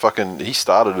set up that fucking... He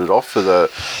started it off for the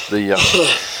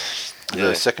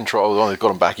second trial, the one that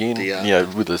got him back in,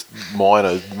 with a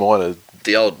minor...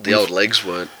 The old legs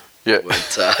weren't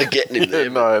getting him there.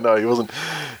 No, he wasn't.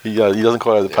 He doesn't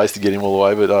quite have the pace to get him all the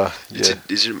way, but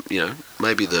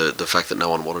maybe the fact that no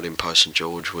one wanted him post St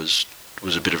George was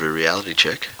a bit of a reality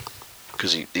check,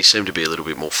 because he seemed to be a little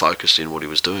bit more focused in what he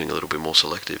was doing, a little bit more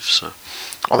selective. So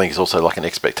I think it's also like an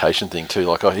expectation thing too.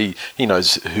 Like he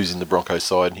knows who's in the Broncos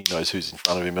side, and he knows who's in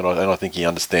front of him, and I think he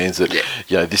understands that.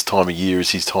 This time of year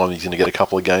is his time. He's going to get a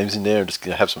couple of games in there and just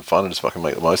have some fun and just fucking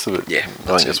make the most of it. Yeah,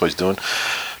 I think that's what he's doing.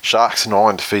 Sharks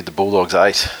 9 to feed the Bulldogs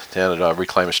 8 down at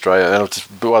Reclaim Australia.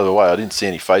 And by the way, I didn't see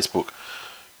any Facebook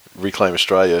Reclaim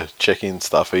Australia check-in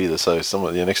stuff either. So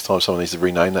next time someone needs to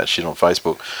rename that shit on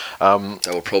Facebook.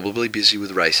 They were probably busy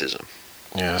with racism.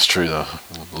 Yeah, that's true though.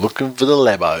 Looking for the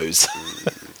Labos.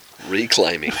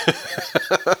 Reclaiming.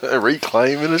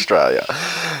 Reclaiming Australia.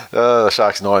 The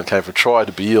Sharks 9 came from try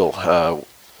to TWiL,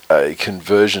 a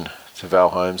conversion to Val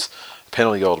Holmes,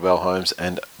 penalty goal to Val Holmes,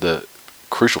 and the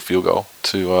crucial field goal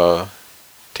to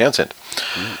Townsend.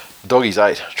 Doggies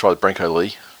 8, try to Branko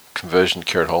Lee, conversion to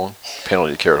Kerrod Holland,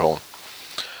 penalty to Kerrod Holland.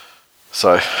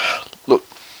 So, look,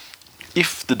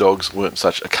 if the Dogs weren't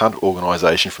such a cunt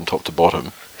organisation from top to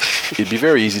bottom, it'd be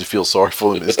very easy to feel sorry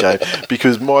for them in this game,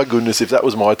 because my goodness, if that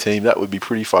was my team, that would be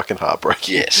pretty fucking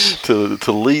heartbreaking. Yes. To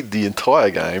lead the entire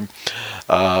game,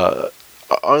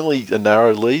 only a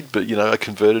narrow lead, but a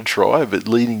converted try, but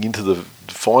leading into the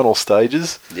final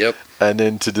stages. Yep. And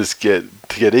then to just get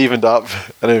evened up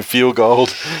and then field goal.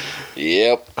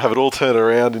 Yep. Have it all turn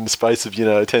around in the space of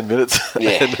 10 minutes, and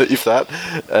if that,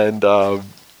 and I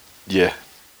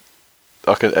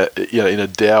can in a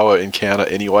dour encounter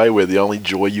anyway, where the only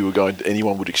joy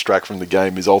anyone would extract from the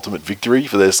game is ultimate victory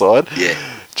for their side. Yeah.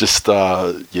 Just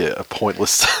a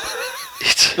pointless.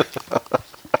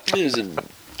 It was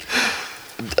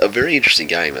a very interesting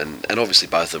game, and obviously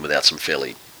both of them without some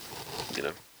fairly,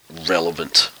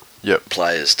 relevant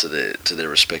players to their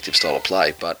respective style of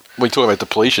play. But when you talk about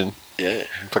depletion,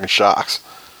 fucking Sharks.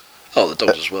 Oh, the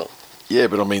Dogs as well. Yeah,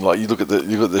 but I mean, like you look at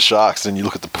the Sharks, and you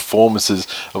look at the performances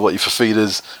of like your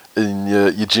Fafitas and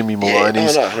your Jimmy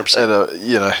Maloney's, 100%.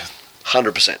 And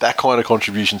 100%. That kind of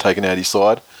contribution taken out his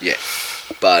side. Yeah,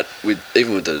 but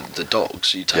even with the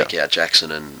Dogs, you take out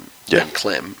Jackson and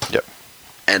Clem,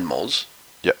 and Moz.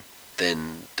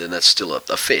 Then that's still a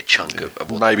fair chunk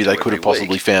of what maybe they could have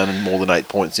possibly found more than 8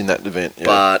 points in that event. Yeah.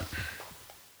 But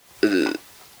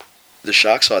the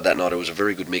Shark side that night, it was a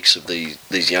very good mix of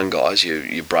these young guys, your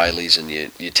Brayleys and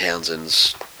your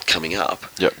Townsends coming up.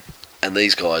 Yep. And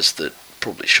these guys that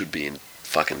probably should be in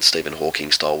fucking Stephen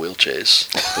Hawking style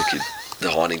wheelchairs, like the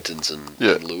Heiningtons and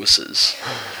Lewises.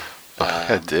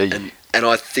 How dare you? And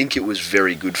I think it was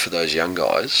very good for those young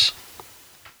guys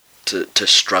to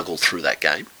struggle through that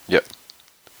game. Yep.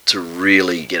 To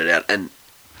really get it out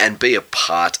and be a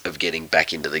part of getting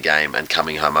back into the game and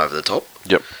coming home over the top.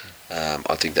 Yep.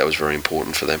 I think that was very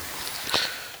important for them.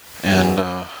 And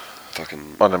I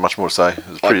don't have much more to say.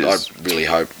 I really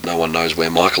hope no one knows where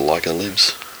Michael Leica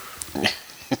lives.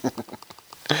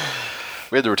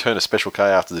 We had to return a Special K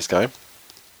after this game.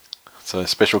 So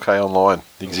Special K Online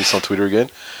exists on Twitter again,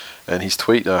 and his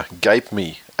tweet, gape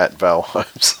me at Val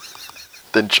Holmes,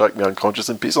 then choke me unconscious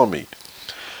and piss on me.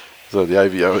 So the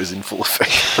AVO is in full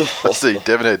effect. Let's see,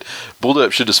 Devonhead.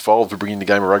 Bulldogs should just fold for bringing the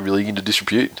game of rugby league into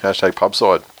disrepute.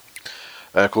 #pubside.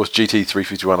 And of course,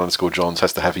 GT351_Johns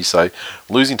has to have his say.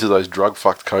 Losing to those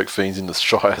drug-fucked coke fiends in the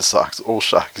Shire sucks. All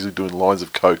Sharkies are doing lines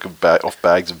of coke off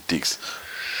bags of dicks.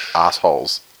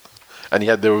 Assholes. And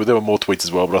there were more tweets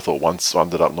as well, but I thought one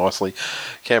summed it up nicely.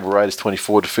 Canberra Raiders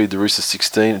 24 to feed the Roosters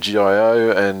 16 at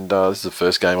GIO, and this is the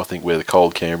first game I think where the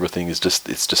cold Canberra thing is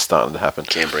just starting to happen.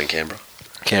 Canberra.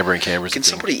 Canberra. Can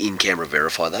somebody in Canberra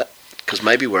verify that? Because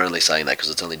maybe we're only saying that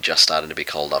because it's only just starting to be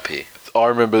cold up here. I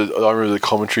remember the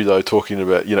commentary though talking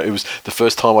about, it was the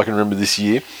first time I can remember this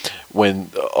year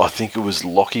when I think it was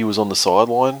Lockie was on the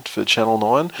sideline for Channel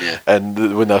 9,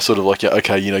 and when they're sort of like,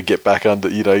 get back under,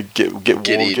 get warm, get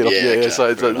off. Okay, so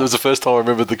it was the first time I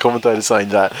remember the commentator saying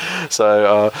that.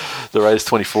 So the Raiders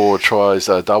 24 tries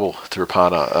double to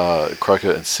Rapana,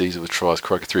 Croker and Caesar with tries.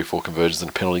 Croker 3 or 4 conversions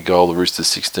and a penalty goal. The Roosters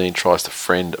 16 tries to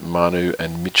Friend, Manu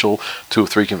and Mitchell. 2 or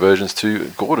 3 conversions to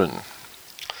Gordon.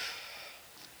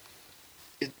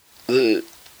 The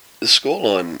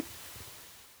scoreline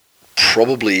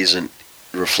probably isn't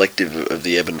reflective of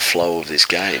the ebb and flow of this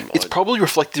game. It's probably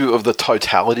reflective of the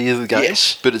totality of the game,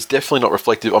 Yes. but it's definitely not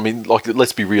reflective. I mean, like,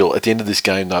 let's be real. At the end of this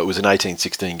game, though, it was an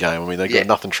 18-16 game. I mean, they got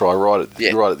nothing to try right at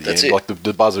the that's end. it. Like,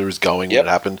 the buzzer is going when it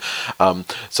happened.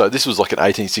 So this was like an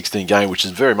 18-16 game, which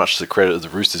is very much the credit of the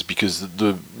Roosters, because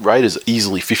the Raiders,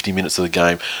 easily 50 minutes of the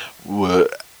game, were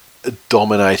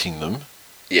dominating them.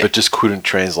 Yeah. But just couldn't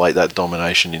translate that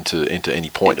domination into any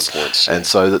points. And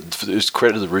so it was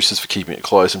credit to the Roosters for keeping it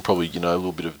close, and probably, a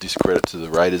little bit of discredit to the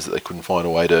Raiders that they couldn't find a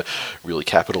way to really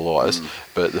capitalise.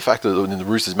 But the fact that the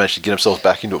Roosters managed to get themselves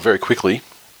back into it very quickly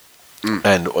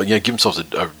and give themselves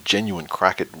a genuine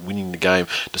crack at winning the game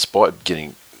despite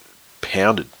getting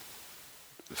pounded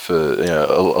for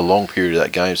a long period of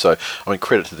that game. So, I mean,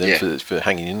 credit to them for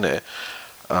hanging in there.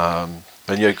 And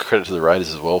credit to the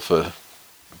Raiders as well for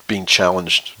being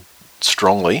challenged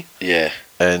strongly,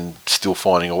 and still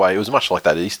finding a way. It was much like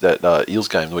that Eels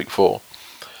game the week before,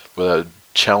 where they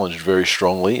challenged very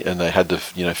strongly, and they had to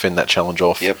fend that challenge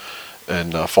off,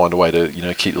 and find a way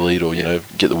to keep the lead or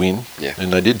get the win,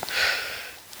 and they did.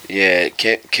 Yeah,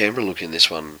 Canberra look in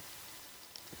this one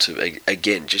to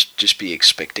again just be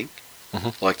expecting,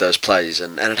 like those plays,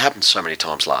 and it happened so many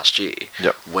times last year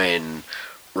when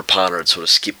Rapana had sort of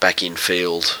skipped back in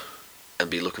field and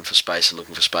be looking for space and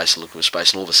looking for space and looking for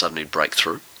space, and all of a sudden he'd break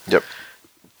through. Yep.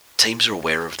 Teams are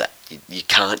aware of that. You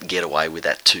can't get away with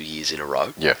that 2 years in a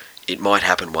row. Yeah. It might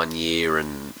happen 1 year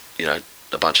and,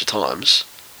 a bunch of times,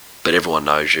 but everyone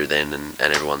knows you then, and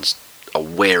everyone's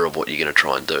aware of what you're going to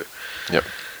try and do. Yep.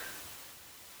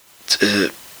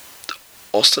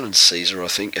 Austin and Caesar, I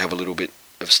think, have a little bit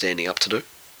of standing up to do.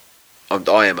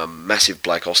 I am a massive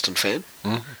Blake Austin fan,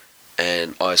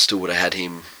 and I still would have had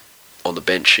him on the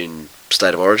bench in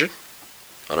State of Origin.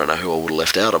 I don't know who I would have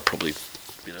left out. I probably,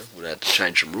 would have had to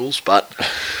change some rules, but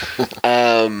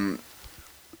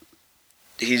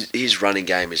his running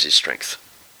game is his strength,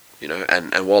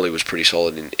 and while he was pretty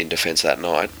solid in defence that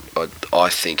night, I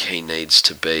think he needs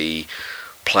to be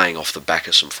playing off the back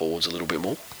of some forwards a little bit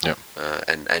more,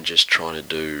 and just trying to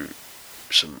do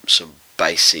some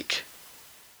basic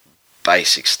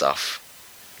stuff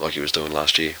like he was doing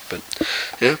last year. But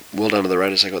well done to the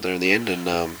Raiders. They got there in the end,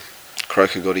 and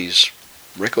Croker got his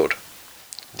record.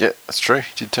 Yeah, that's true.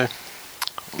 He did too.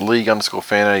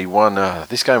 League_fan81.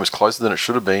 This game was closer than it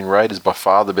should have been. Raiders by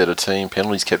far the better team.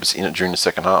 Penalties kept us in it during the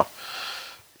second half.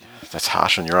 That's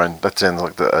harsh on your own. That sounds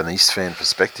like an East fan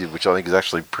perspective, which I think is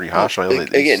actually pretty harsh.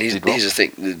 Again, here's the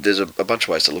thing. There's a bunch of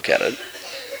ways to look at it.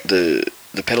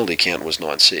 The penalty count was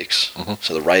 9-6,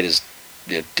 so the Raiders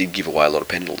did give away a lot of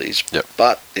penalties. Yep.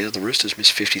 But the Roosters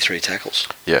missed 53 tackles.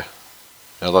 Yeah.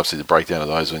 I'd love to see the breakdown of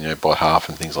those when by half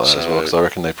and things like that as well, because I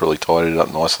reckon they probably tidied it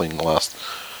up nicely in the last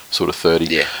sort of 30.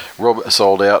 Yeah. Rob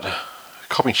sold out,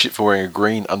 copping shit for wearing a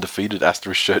green undefeated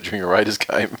asterisk shirt during a Raiders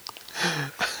game.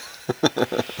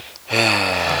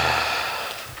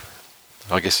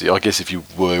 I guess if you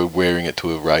were wearing it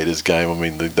to a Raiders game, I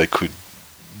mean, they could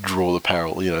draw the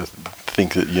parallel,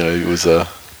 think that it was a.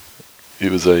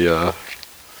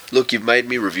 Look, you've made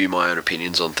me review my own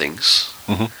opinions on things,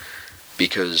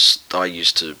 because I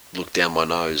used to look down my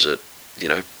nose at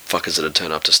fuckers that had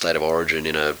turned up to State of Origin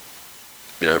in a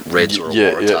Reds or a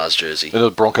Waratahs jersey. And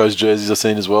the Broncos jerseys I've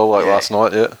seen as well, last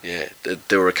night. Yeah,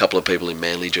 there were a couple of people in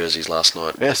Manly jerseys last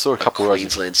night. Yeah, I saw a couple of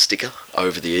Queensland sticker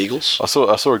over the Eagles. I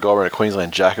saw a guy wearing a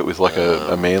Queensland jacket with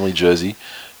a Manly jersey.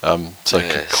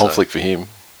 Conflict for him.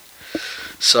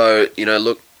 So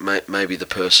look, maybe the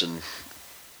person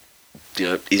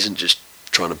isn't just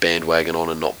trying to bandwagon on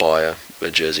and not buy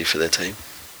a jersey for their team.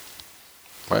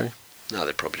 Maybe. No,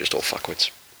 they're probably just all fuckwits.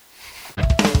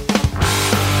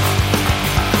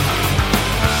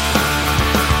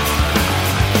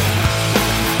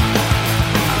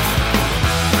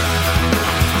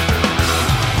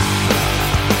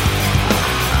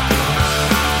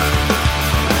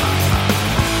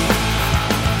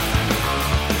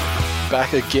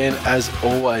 Back again, as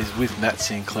always, with Nat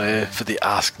Sinclair for the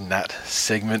Ask Nat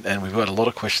segment, and we've got a lot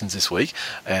of questions this week,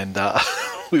 and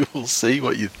we will see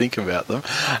what you think about them.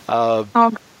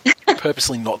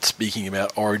 Purposely not speaking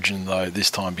about Origin, though,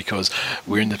 this time, because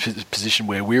we're in the position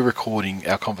where we're recording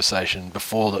our conversation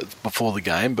before the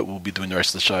game, but we'll be doing the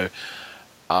rest of the show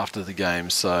after the game.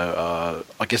 So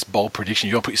I guess bold prediction.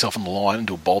 You got to put yourself on the line and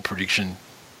do a bold prediction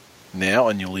now,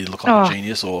 and you'll either look like a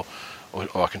genius, or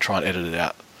I can try and edit it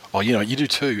out. Oh, you do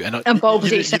too, and a bold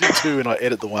prediction. You do too, and I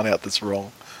edit the one out that's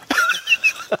wrong.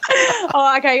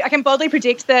 Oh, okay. I can boldly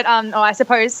predict that. I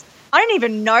suppose I don't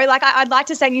even know. Like, I'd like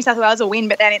to say New South Wales will win,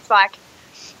 but then it's like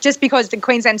just because the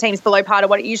Queensland team's below par of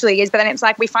what it usually is. But then it's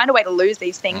like we find a way to lose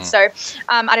these things. So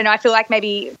I don't know. I feel like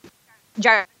maybe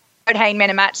Jared Hayne man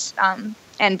a match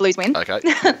and Blues win. Okay.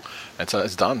 And so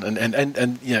it's done.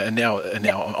 And now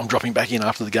I'm dropping back in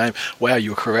after the game. Wow,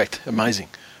 you were correct. Amazing.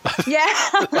 Yeah.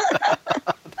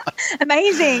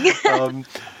 Amazing.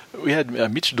 We had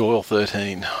Mitch Doyle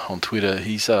 13 on Twitter.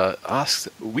 He's asked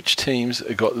which teams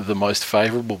got the most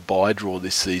favourable bye draw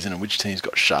this season and which teams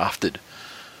got shafted.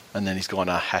 And then he's gone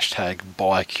hashtag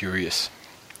buy curious.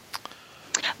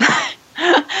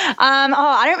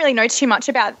 I don't really know too much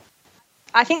about.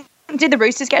 I think did the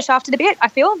Roosters get shafted a bit? I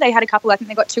feel they had a couple. I think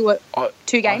they got two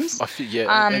games. I feel,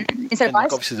 yeah. Instead of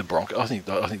buys. Obviously the Broncos. I think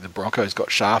the Broncos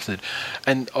got shafted,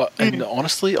 and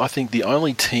honestly, I think the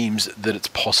only teams that it's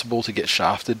possible to get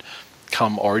shafted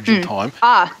come Origin time,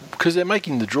 because they're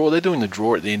making the draw. They're doing the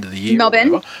draw at the end of the year.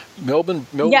 Melbourne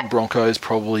Broncos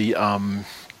probably.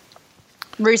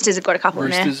 Roosters have got a couple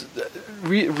in there.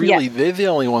 Really, they're the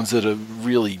only ones that are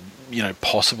really,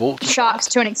 possible. Sharks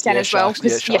to an extent as well.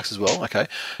 Sharks as well. Okay,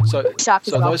 so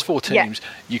those four teams,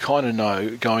 you kind of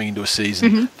know going into a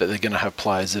season that they're going to have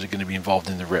players that are going to be involved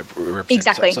in the represent.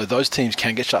 Exactly. So those teams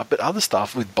can get shut, but other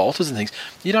stuff with bolters and things,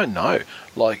 you don't know.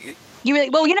 Like. Who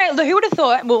would have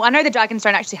thought? Well, I know the Dragons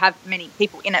don't actually have many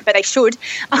people in it, but they should.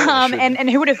 Yeah, they should. And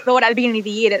who would have thought at the beginning of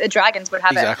the year that the Dragons would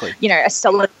have a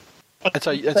solid. And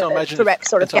so imagine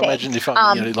if you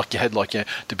had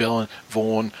DeBellin,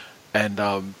 Vaughan, and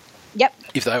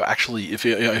if they were actually if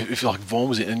like Vaughan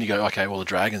was in, and you go, okay, well the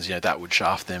Dragons, that would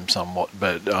shaft them somewhat,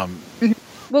 but.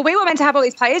 Well, we were meant to have all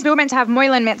these players. We were meant to have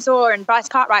Moylan Mensah and Bryce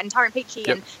Cartwright and Tyrone Peachey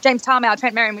and James Tarmow,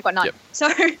 Trent Merrin. We've got none. Yep. So,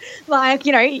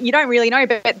 you don't really know.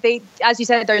 But as you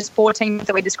said, those four teams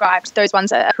that we described, those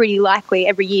ones are pretty likely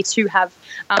every year to have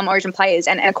Origin players,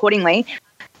 and accordingly,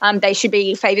 they should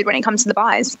be favoured when it comes to the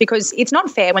buys, because it's not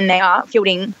fair when they are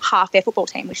fielding half their football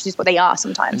team, which is what they are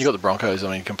sometimes. And you got the Broncos,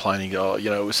 complaining, it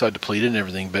was so depleted and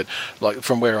everything. But like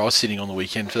from where I was sitting on the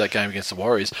weekend for that game against the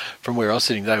Warriors, from where I was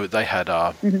sitting, they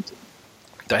had.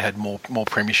 They had more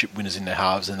premiership winners in their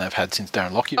halves than they've had since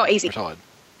Darren Lockyer retired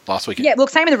last weekend. Yeah, look,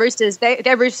 same with the Roosters.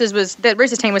 The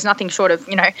Roosters team was nothing short of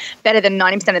better than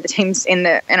 90% of the teams in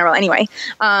the NRL anyway.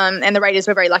 And the Raiders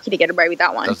were very lucky to get away with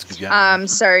that one. That's a good game.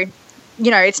 So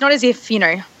it's not as if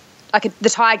like the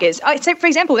Tigers. So for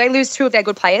example, they lose two of their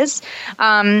good players.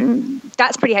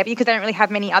 That's pretty heavy because they don't really have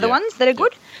many other ones that are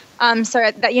good.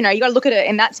 So that you got to look at it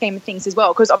in that scheme of things as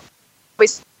well, because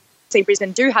obviously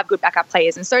Brisbane do have good backup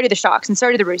players, and so do the Sharks, and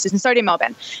so do the Roosters, and so do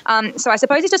Melbourne. So I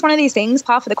suppose it's just one of these things,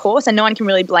 par for the course, and no one can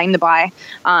really blame the buy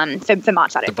for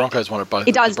March. The Broncos want it both.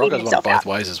 It does. The Broncos want it both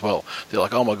ways as well. They're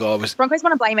like, oh my god, Broncos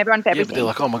want to blame everyone for everything. They're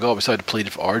like, oh my god, we're so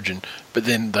depleted for Origin, but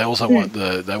then they also want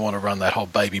they want to run that whole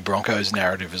baby Broncos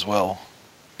narrative as well.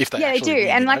 If they do,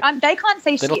 and they can't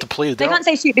say shit. They're not depleted. They can't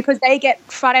say shit because they get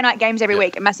Friday night games every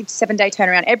week, a massive 7-day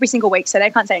turnaround every single week, so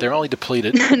they can't say anything. They're only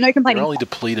depleted. No complaining. They're only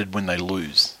depleted when they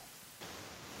lose.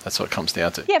 That's what it comes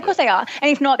down to. Yeah, of course they are. And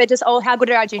if not, they're just, how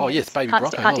good are our juniors? Oh, yes, baby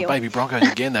Broncos. Baby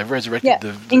Broncos again. They've resurrected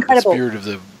the spirit of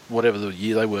the whatever the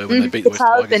year they were when they beat the West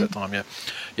Tigers that time.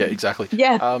 Yeah, exactly.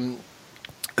 Yeah.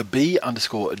 A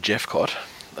B_Jeffcott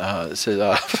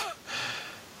said,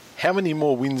 how many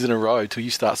more wins in a row till you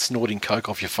start snorting coke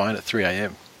off your phone at 3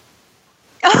 a.m.?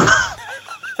 I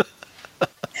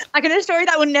can assure you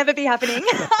that will never be happening.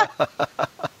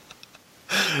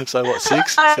 So what,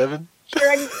 6, 7?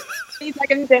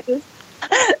 Circumstances.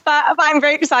 But I'm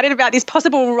very excited about this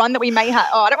possible run that we may have.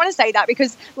 I don't want to say that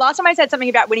because last time I said something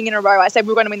about winning in a row, I said we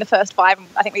were going to win the first 5. And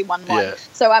I think we won 1. Yeah.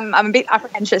 So I'm a bit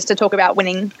apprehensive to talk about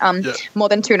winning more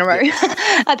than 2 in a row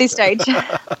at this stage.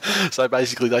 So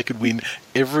basically they could win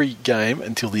every game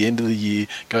until the end of the year,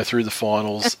 go through the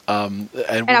finals and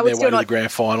win their way to the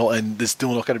grand final, and there's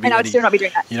still not going to be I would still not be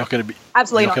doing that. You're not going to be...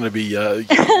 Absolutely not. Going to be,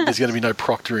 there's going to be no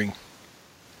proctoring,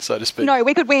 so to speak. No,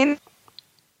 we could win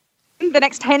the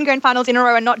next 10 grand finals in a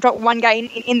row and not drop one game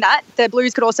in that. The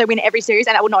Blues could also win every series,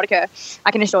 and that would not occur.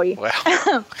 I can assure you.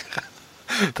 Wow.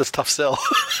 That's a tough sell.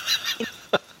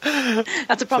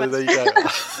 That's a promise. So there you go.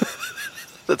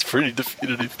 That's pretty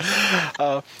definitive.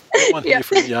 One here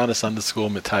from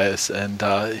Giannis_Mateus, and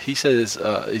he says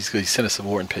he sent us a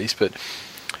War and Peace, but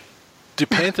do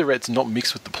Pantherettes not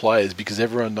mix with the players because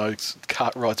everyone knows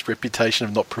Cartwright's reputation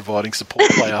of not providing support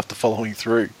play after following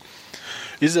through?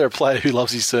 Is there a player who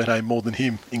loves his surname more than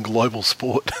him in global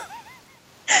sport?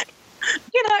 Can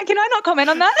I not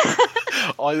comment on that?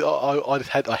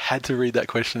 I had to read that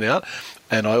question out,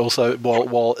 and I also,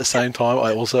 while at the same time,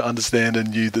 I also understand and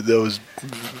knew that there was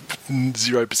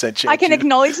 0% chance. I can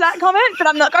acknowledge that comment, but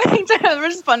I'm not going to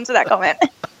respond to that comment.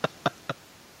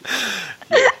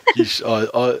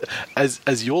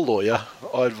 As your lawyer,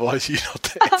 I advise you not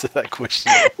to answer that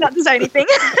question. Not to say anything.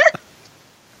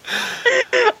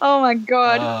 Oh my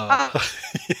god.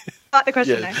 like the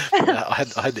question, Yeah, though.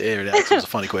 I had to air it out 'cause it was a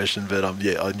funny question, but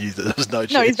yeah, I knew that there was no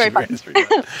chance. No, it's very you were funny. answering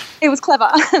that. It was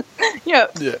clever. Yeah.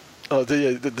 Yeah. Oh,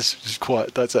 yeah. This is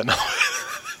quiet. Don't say no.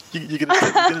 You're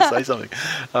gonna say something.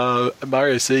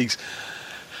 Mario Siegs.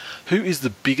 Who is the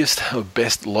biggest or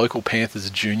best local Panthers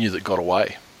junior that got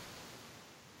away?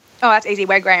 Oh, that's easy.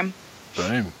 Wade Graham.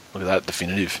 Boom. Look at that.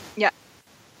 Definitive. Yep.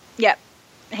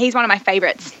 He's one of my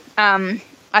favourites. I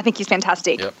think he's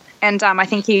fantastic. Yep. And I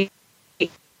think he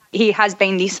has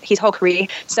been this his whole career.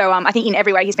 So I think in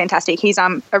every way he's fantastic. He's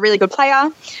a really good player.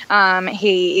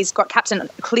 He's got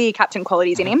clear captain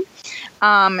qualities in him.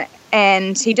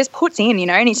 And he just puts in,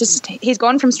 and he's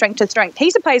gone from strength to strength. He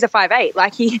used to play as a 5'8".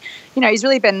 Like he's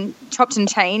really been chopped and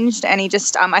changed, and he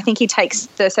just, I think he takes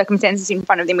the circumstances in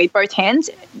front of him with both hands,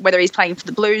 whether he's playing for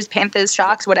the Blues, Panthers,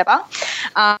 Sharks, whatever.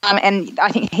 And I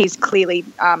think he's clearly,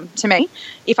 to me,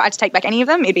 if I had to take back any of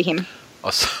them, it'd be him. I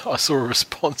saw a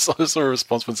response.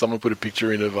 When someone put a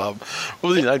picture in of what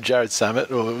was his name, Jared Samet,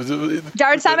 or was it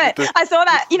Jared Samet. I saw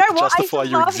that. You know what? Justify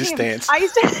your existence. I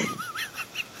used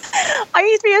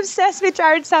to be obsessed with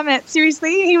Jared Samet.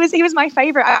 Seriously, he was my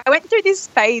favourite. I went through this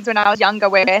phase when I was younger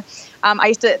where the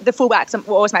fullbacks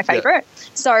were always my favourite. Yeah.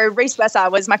 So Reece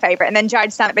Wesser was my favourite, and then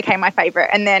Jared Samet became my favourite.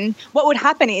 And then what would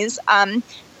happen is,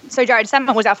 so Jared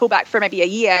Samet was our fullback for maybe a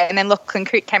year, and then Lachlan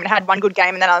Coote came and had one good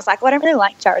game, and then I was like, well, I don't really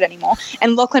like Jared anymore.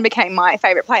 And Lachlan became my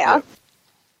favourite player. Yeah.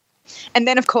 And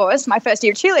then, of course, my first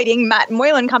year of cheerleading, Matt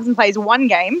Moylan comes and plays one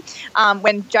game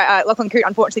when Lachlan Coote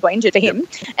unfortunately got injured for him.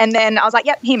 Yep. And then I was like,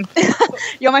 yep, him.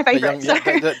 You're my favourite.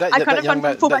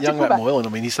 That young Matt Moylan, I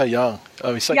mean, he's so young.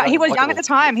 Oh, he's so young. He was young at the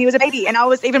time. He was a baby, and I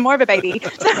was even more of a baby.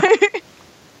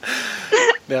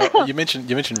 Now, you mentioned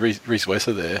Reece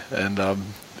Wesser there, and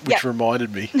which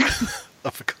reminded me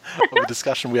of a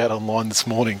discussion we had online this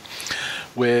morning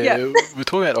where we were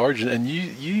talking about Origin, and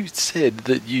you said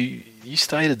that you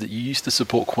stated that you used to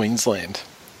support Queensland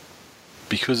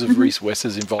because of Reece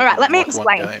Wesser's involvement. All right, let me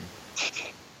explain. One game.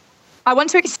 I want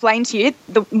to explain to you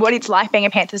what it's like being a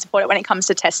Panther supporter when it comes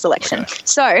to test selection. Okay.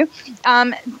 So,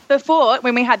 before,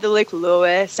 when we had the Luke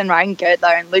Lewis and Ryan Girdler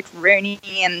and Luke Rooney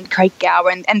and Craig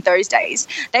Gower and those days,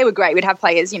 they were great. We'd have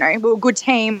players, we were a good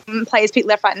team, players picked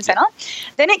left, right and centre.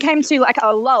 Then it came to like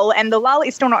a lull, and the lull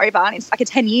is still not over, and it's like a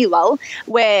 10-year lull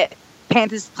where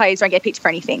Panthers players don't get picked for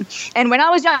anything. And when I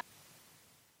was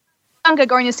younger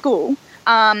going to school,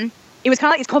 it was kind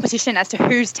of like this competition as to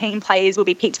whose team players will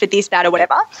be picked for this, that, or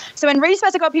whatever. So when Reece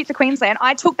Wesser got picked for Queensland,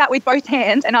 I took that with both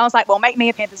hands, and I was like, well, make me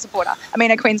a Panthers supporter.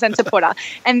 A Queensland supporter.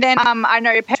 And then I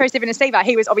know Petro Civoniceva,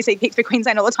 he was obviously picked for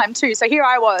Queensland all the time too. So here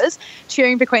I was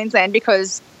cheering for Queensland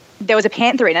because there was a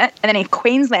Panther in it, and then if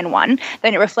Queensland won,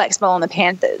 then it reflects well on the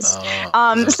Panthers. So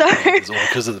it was all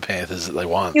because of the Panthers that they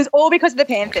won. It was all because of the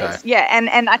Panthers, okay. Yeah.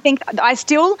 And I think I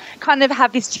still kind of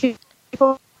have this chip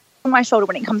on my shoulder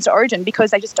when it comes to Origin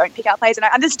because they just don't pick out players, and I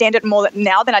understand it more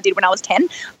now than I did when I was 10,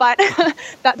 but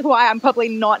that's why I'm probably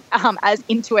not as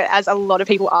into it as a lot of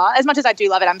people are. As much as I do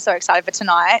love it, I'm so excited for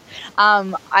tonight.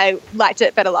 I liked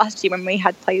it better last year when we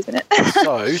had players in it.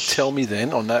 So tell me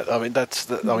then on that,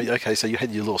 okay, so you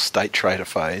had your little state trader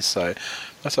phase, so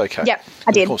that's okay. Yep,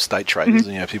 I did. Of course, state traders,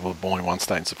 and people are born in one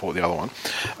state and support the other one.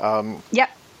 Yep.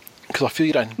 Because I feel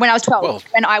you don't... When I was 12.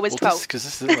 When I was 12.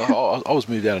 Because I was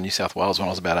moved out of New South Wales when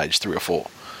I was about age 3 or 4.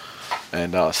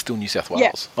 And still New South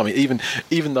Wales. Yeah.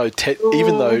 Even though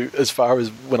as far as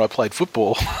when I played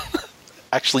football,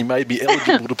 actually made me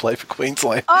eligible to play for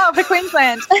Queensland. Oh, for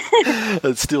Queensland.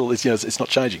 It's not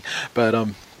changing. But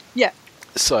yeah.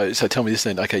 So tell me this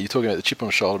then. Okay, you're talking about the chip on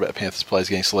the shoulder about Panthers players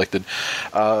getting selected.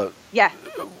 Yeah.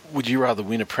 Would you rather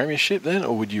win a premiership then,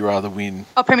 or would you rather win...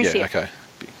 Oh, premiership. Yeah, okay.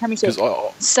 Premiership.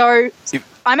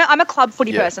 I'm a club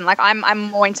footy person. Like I'm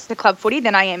more into club footy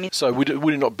than I am. So would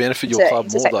it not benefit your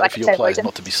club more though for your players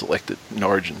not to be selected in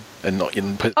Origin and not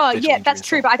in? Oh yeah, that's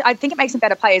true. But I think it makes them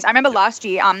better players. I remember last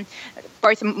year,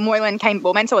 both Moylan came.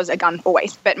 Well, Mensah was a gun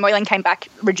always, but Moylan came back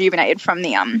rejuvenated from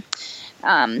the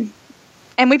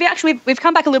And we've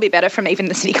come back a little bit better from even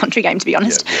the City Country game, to be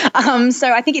honest. Yeah.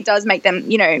 So I think it does make them,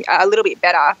 a little bit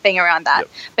better being around that. Yep.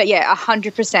 But yeah,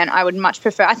 100%, I would much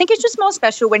prefer. I think it's just more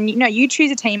special when you choose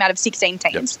a team out of 16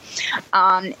 teams,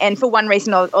 and for one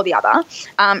reason or the other,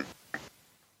 and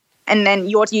then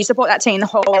you support that team the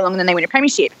whole way along, and then they win a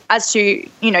premiership. As to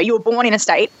you were born in a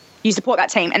state. You support that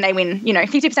team and they win,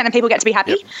 50% of people get to be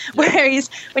happy. Yep.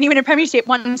 Whereas when you win a premiership,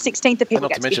 1/16 of people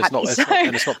get to be happy. It's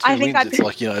not two wins. It's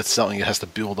like, it's something that has to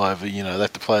build over, they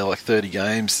have to play like 30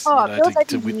 games. Oh, it builds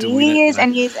to win years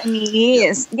and years and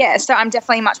years. Yeah, so I'm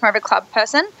definitely much more of a club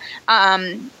person.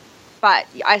 But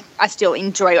I still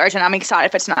enjoy Origin. I'm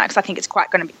excited for tonight because I think it's quite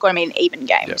going to be an even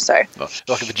game. Yep. So,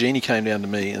 like if a genie came down to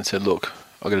me and said, look,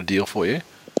 I got a deal for you.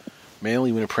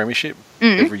 Manly win a premiership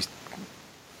every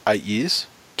 8 years,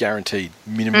 guaranteed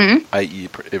minimum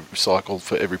 8-year cycle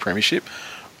for every premiership.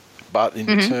 But in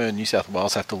return, New South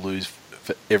Wales have to lose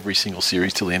for every single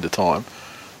series till the end of time.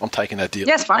 I'm taking that deal.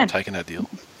 Yeah, it's fine. I'm taking that deal.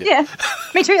 Yeah,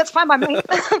 me too. That's fine by me.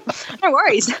 No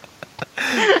worries.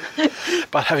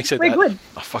 But having said Very that, good.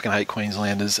 I fucking hate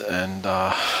Queenslanders, and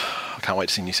I can't wait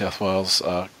to see New South Wales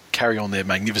carry on their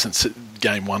magnificent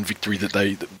Game 1 victory that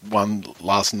they won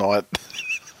last night.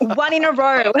 1 in a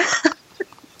row.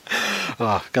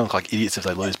 Going to look like idiots if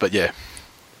they lose, but yeah.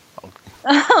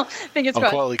 Fingers I'm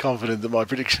crossed. quietly confident that my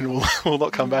prediction will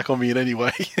not come back on me in any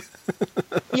way.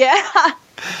 Yeah.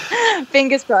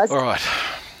 Fingers crossed. All right.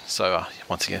 So,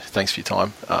 once again, thanks for your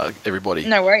time. Everybody,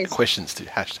 No worries. questions to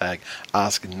hashtag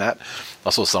Ask Nat. I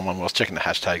saw someone, when I was checking the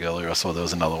hashtag earlier, I saw there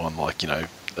was another one, like,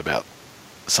 about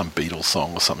some Beatles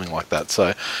song or something like that.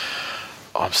 So,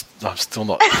 I'm still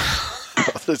not...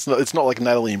 It's not like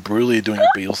Natalie and Imbruglia doing a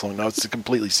Beatles song. No, it's a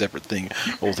completely separate thing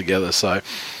altogether. So,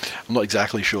 I'm not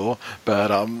exactly sure.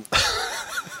 But,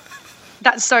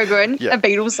 That's so good. Yeah. A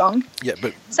Beatles song. yeah,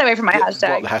 but... Stay away from my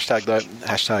hashtag. Like the hashtag though,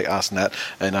 hashtag Ask Nat,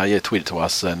 and tweet it to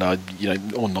us, and or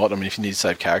not. I mean, if you need to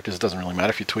save characters, it doesn't really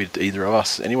matter if you tweet it to either of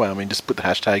us. Anyway, I mean, just put the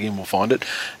hashtag in, we'll find it,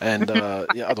 and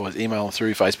otherwise email them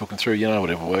through Facebook and through,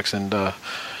 whatever works, and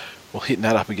we'll hit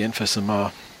Nat up again for some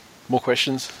more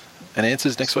questions and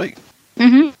answers next week.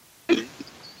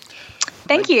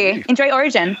 Thank you. Enjoy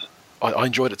Origin. I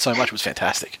enjoyed it so much; it was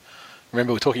fantastic.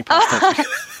 Remember, we're talking past tense.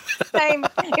 Same.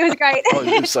 It was great. Oh,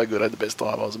 it was so good. I had the best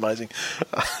time. I was amazing.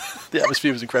 The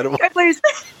atmosphere was incredible. Go Blues.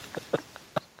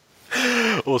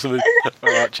 Awesome. All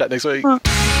right, chat next week.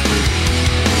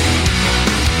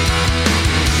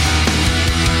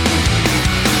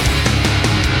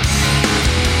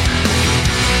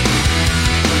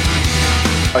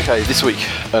 Okay, this week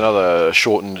another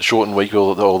shortened week,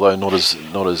 although not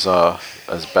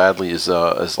as badly as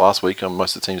last week.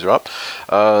 Most of the teams are up.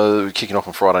 Kicking off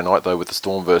on Friday night though with the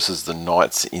Storm versus the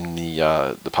Knights in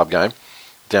the pub game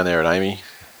down there at Amy,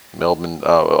 Melbourne.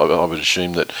 I would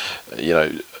assume that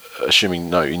assuming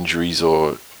no injuries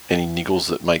or any niggles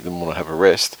that make them want to have a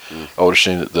rest, I would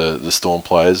assume that the Storm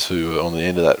players who are on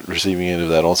the receiving end of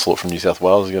that onslaught from New South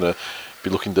Wales are going to be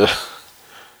looking to.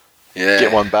 Yeah.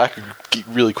 Get one back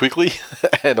really quickly,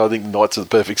 and I think Knights are the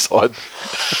perfect side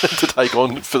to take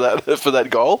on for that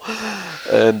goal.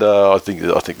 And I think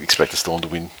expect the Storm to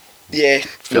win. Yeah,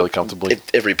 fairly comfortably.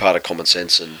 Every part of common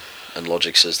sense and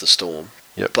logic says the Storm.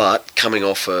 Yep. But coming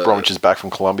off, Bromwich is back from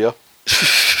Colombia.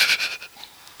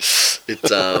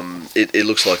 It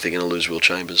looks like they're going to lose Will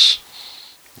Chambers.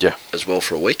 Yeah. As well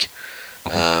for a week.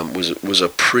 Was a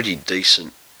pretty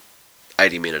decent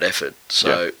 80-minute effort.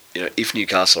 So. Yeah. If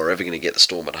Newcastle are ever going to get the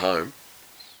Storm at home,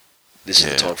 this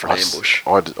is the time for an ambush.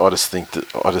 I just think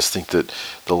that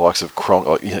the likes of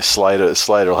Cronk,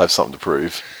 Slater will have something to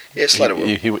prove. Yeah, Slater will.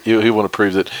 He'll want to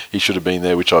prove that he should have been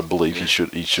there, which I believe he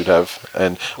should have,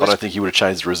 and I don't think he would have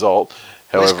changed the result.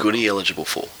 However, where's Goody eligible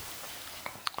for?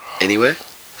 Anywhere?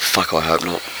 Fuck, I hope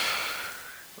not.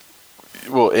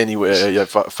 Well, anywhere, yeah.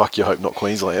 Fuck you, hope not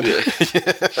Queensland. Yeah.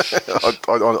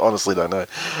 I honestly don't know.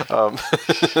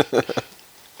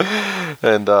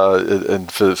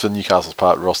 And for Newcastle's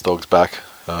part, Ross Dogg's back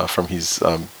from his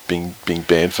being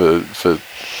banned for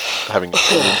having an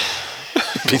opinion,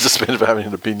 being suspended for having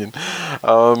an opinion.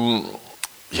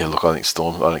 Yeah, look, I think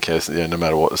Storm. I don't care. No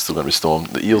matter what, it's still going to be Storm.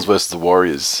 The Eels versus the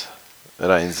Warriors at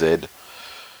ANZ.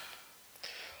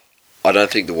 I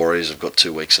don't think the Warriors have got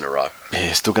 2 weeks in a row. Yeah,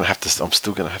 I'm still going to have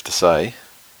to say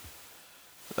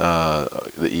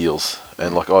the Eels,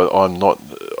 and like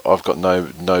I've got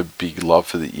no big love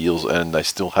for the Eels, and they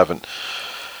still haven't.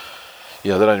 They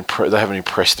haven't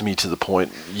impressed me to the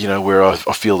point where I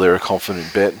feel they're a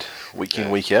confident bet week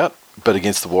in, week out. But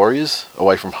against the Warriors,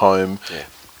 away from home,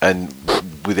 and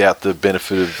without the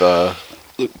benefit of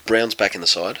look, Brown's back in the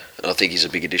side, and I think he's a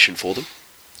big addition for them.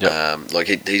 Yep.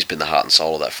 He's been the heart and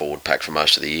soul of that forward pack for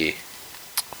most of the year.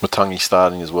 Matungi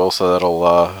starting as well, so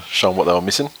that'll show them what they were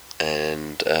missing.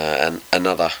 And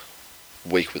another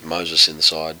week with Moses in the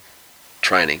side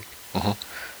training.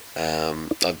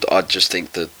 I just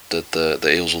think that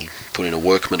the Eels will put in a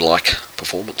workmanlike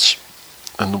performance.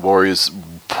 And the Warriors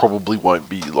probably won't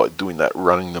be like doing that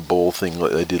running the ball thing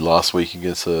like they did last week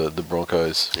against the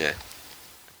Broncos. Yeah.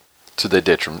 To their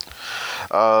detriment.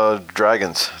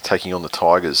 Dragons taking on the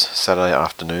Tigers Saturday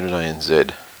afternoon at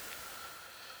ANZ.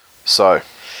 So,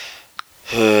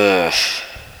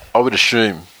 I would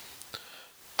assume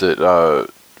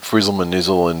that Frizzle,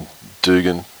 Manizzle and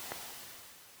Dugan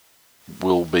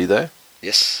will be there.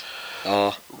 Yes.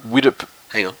 Widdop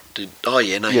Hang on. He did.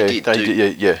 Yeah, he did. no, he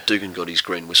did, yeah. Dugan got his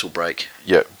green whistle break.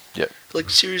 Yeah. Like,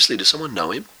 seriously, does someone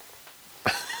know him?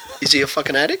 Is he a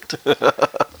fucking addict?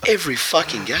 Every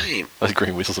fucking game. Those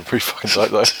green whistles are pretty fucking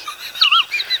dope,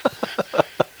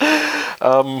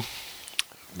 though.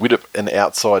 With an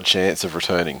outside chance of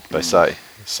returning, they say.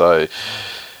 So,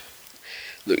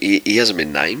 look, he hasn't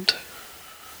been named.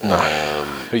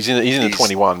 no, he's in the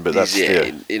 21, but that's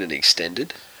in an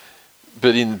extended.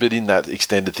 But in that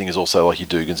extended thing is also like your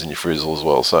Dugans and your Frizzle as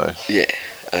well. So yeah,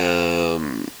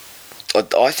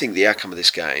 I think the outcome of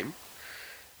this game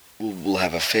will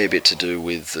have a fair bit to do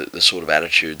with the sort of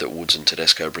attitude that Woods and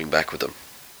Tedesco bring back with them.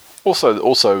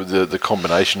 also the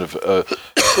combination of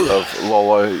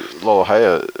Lolo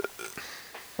Haya,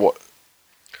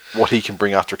 what he can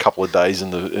bring after a couple of days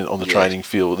on the training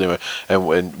field, you know,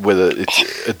 and whether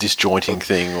it's a disjointing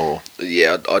thing or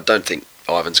I don't think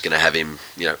Ivan's going to have him,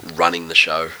 running the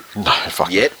show. No,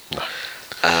 fuck yet.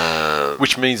 No.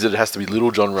 Which means that it has to be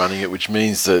Little John running it. Which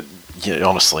means that,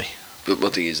 honestly. But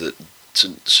one thing is that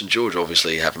St George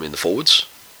obviously have him in the forwards.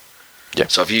 Yeah.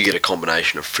 So if you get a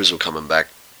combination of Frizzle coming back,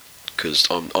 because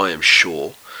I am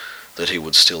sure that he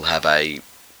would still have a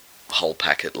whole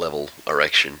packet level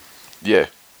erection. Yeah.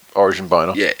 Origin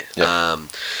boner. Yeah. Yep.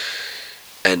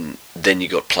 And then you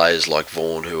got players like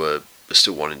Vaughan who are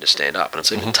still wanting to stand up, and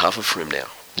it's even tougher for him now.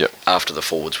 Yep. After the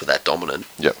forwards were that dominant.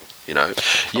 Yep. A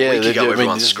week ago,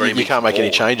 everyone's screaming. You can't make any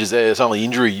changes there. It's only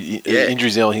injury. Yeah.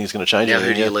 Injury's the only thing that's going to change. Now,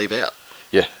 who do you leave out?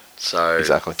 Yeah. So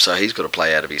exactly. So he's got to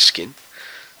play out of his skin.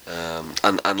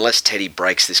 Unless Teddy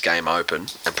breaks this game open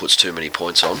and puts too many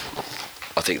points on,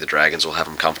 I think the Dragons will have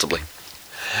him comfortably.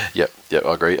 Yep,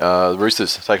 I agree. The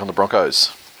Roosters take on the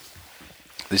Broncos.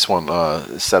 This one,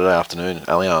 Saturday afternoon,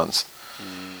 Allianz.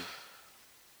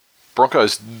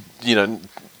 Broncos,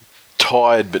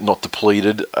 tired but not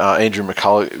depleted. Andrew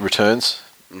McCullough returns,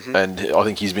 and I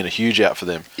think he's been a huge out for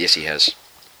them. Yes, he has.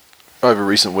 Over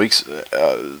recent weeks,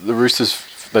 the Roosters,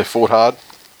 they fought hard.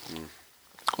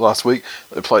 Last week,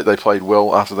 they played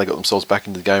well after they got themselves back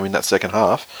into the game in that second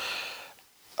half.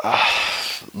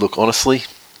 Look, honestly,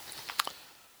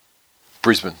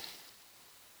 Brisbane.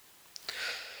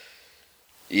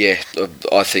 Yeah,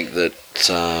 I think that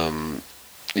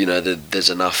there's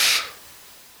enough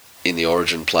in the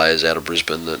Origin players out of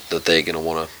Brisbane that they're going to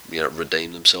want to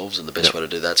redeem themselves, and the best way to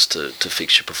do that's to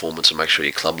fix your performance and make sure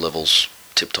your club level's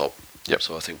tip top. Yep.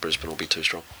 So I think Brisbane will be too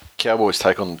strong. Cowboys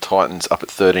take on the Titans up at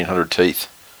 1,300 teeth.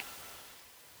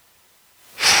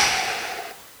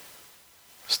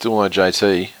 Still no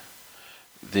JT.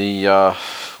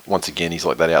 Once again, he's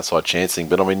like that outside chance thing,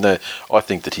 but I mean, I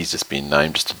think that he's just been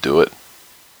named just to do it.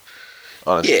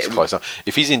 I don't think it's close enough.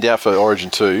 If he's in doubt for Origin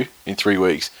 2 in 3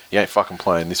 weeks, he ain't fucking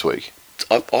playing this week.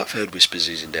 I've heard whispers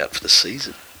he's in doubt for the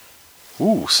season.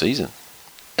 Ooh, season.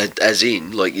 As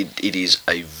in, like, it is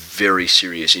a very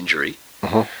serious injury.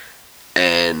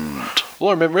 And... Well,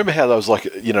 I remember how that was like,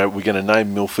 we're going to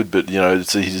name Milford, but,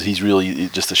 he's really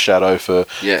just a shadow for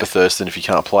Thurston if he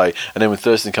can't play. And then when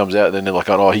Thurston comes out, then they're like,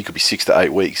 oh, he could be 6 to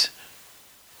 8 weeks.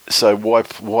 So why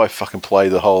fucking play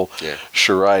the whole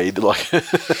charade? Like,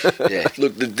 yeah.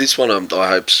 Look, this one I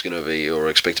hope is going to be, or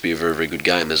expect to be, a very, very good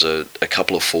game. There's a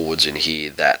couple of forwards in here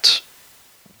that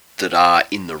are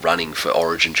in the running for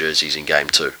Origin jerseys in game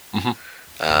 2.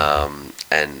 And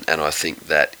I think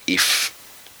that if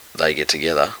they get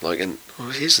together,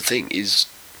 here's the thing: is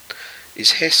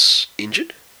Hess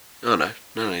injured? Oh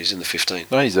no, he's in the 15.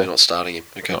 No, he's there. They're not starting him.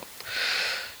 Okay.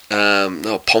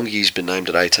 No, Pongi's been named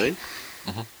at 18.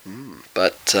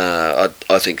 But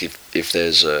I think if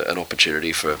there's an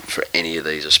opportunity for any of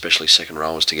these, especially second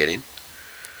rowers, to get in,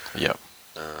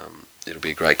 it'll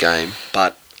be a great game.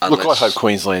 But look, I hope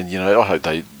Queensland, I hope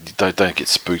they don't get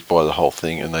spooked by the whole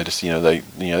thing, and they just,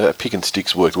 that pick and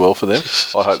sticks worked well for them.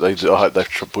 I hope they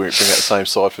bring out the same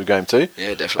side for game 2.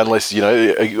 Yeah, definitely. Unless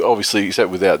obviously, except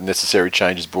without necessary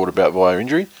changes brought about via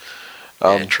injury.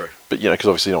 True. But because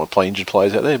obviously you don't want to play injured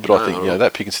players out there. But I think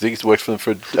that pick and sticks worked for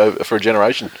them for a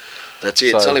generation. That's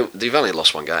it. So, they've only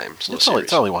lost one game. It's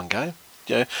only one game.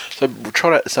 Yeah. So we'll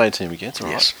try out the same team again. It's all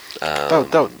right.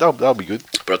 Yes. They'll be good.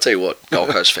 But I'll tell you what, Gold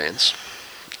Coast fans,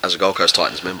 as a Gold Coast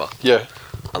Titans member,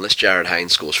 unless Jared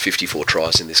Haynes scores 54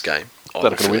 tries in this game, I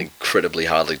will feel incredibly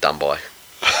hardly done by.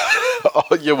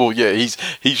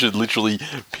 He should literally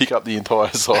pick up the entire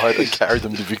side and carry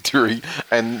them to victory,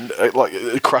 and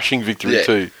a crushing victory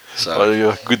too. So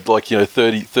a good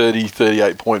 30,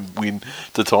 38 point win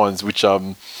to Titans, which look,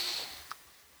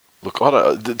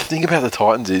 the thing about the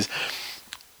Titans is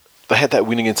they had that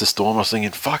win against the Storm. I was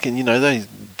thinking, fucking, they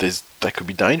could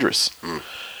be dangerous,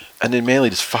 and then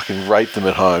Manly just fucking raped them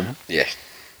at home. Yeah,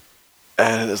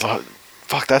 and it's like,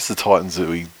 fuck, that's the Titans that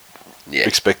we Yeah.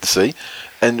 expect to see.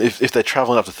 And if they're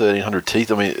travelling up to 1,300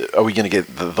 teeth, I mean, are we going to get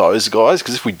those guys?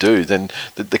 Because if we do, then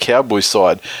the Cowboys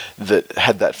side that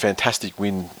had that fantastic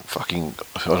win, fucking,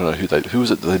 I don't know who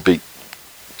was it that they beat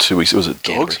 2 weeks? Was it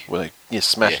Dogs? Canterbury. Where they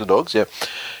smashed the Dogs? Yeah.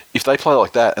 If they play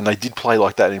like that, and they did play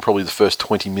like that in probably the first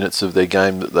 20 minutes of their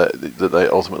game that they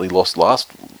ultimately lost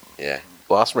last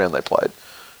round they played.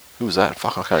 Who was that?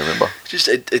 Fuck, I can't remember.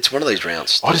 It's one of these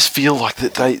rounds. I just feel like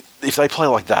that if they play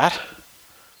like that,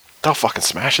 they'll fucking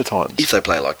smash the Titans. If they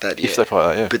play like that, yeah. If they play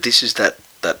like that, yeah. But this is that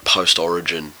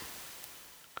post-origin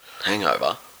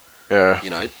hangover. Yeah.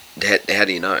 You know, how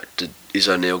do you know? Is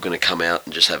O'Neill going to come out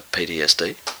and just have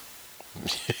PTSD?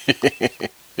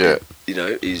 Yeah. You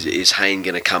know, is Hayne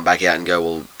going to come back out and go,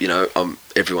 well, you know,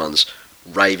 everyone's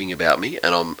raving about me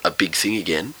and I'm a big thing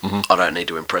again. Mm-hmm. I don't need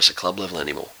to impress at club level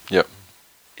anymore. Yep.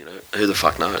 You know, who the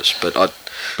fuck knows? But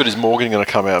is Morgan going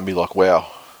to come out and be like,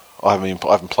 wow, I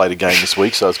haven't played a game this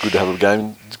week, so it's good to have a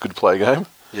game. It's good to play a game.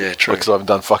 Yeah, true. Because I haven't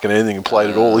done fucking anything and played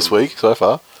it all this week so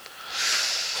far.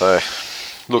 So,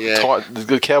 look,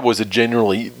 the Cowboys are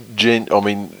generally, good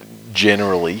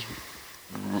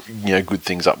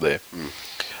things up there.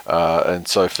 And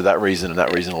so for that reason and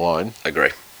that reason alone,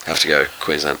 agree. Have to go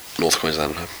Queensland, North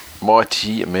Queensland at home.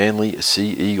 mighty Manly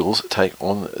Sea Eagles take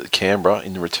on Canberra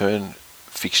in the return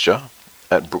fixture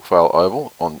at Brookvale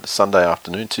Oval on Sunday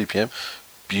afternoon, 2 p.m.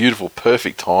 Beautiful,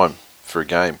 perfect time for a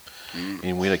game.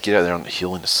 In winter, get out there on the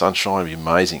hill in the sunshine, it'd be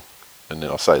amazing. And then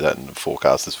I say that in the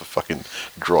forecast is for fucking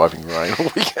driving rain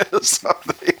all weekend or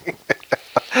something.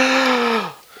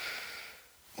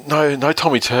 No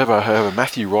Tommy Turbo, however,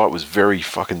 Matthew Wright was very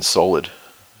fucking solid.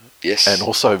 Yes. And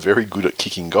also very good at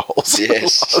kicking goals.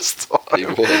 Yes. Last time. He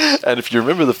was. And if you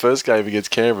remember the first game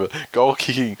against Canberra, goal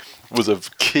kicking was a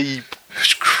key...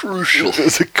 It's crucial. It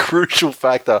was a crucial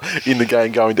factor in the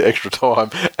game going to extra time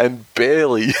and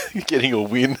barely getting a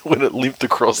win when it limped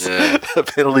across. Yeah. A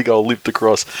penalty goal limped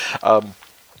across.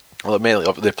 Manly,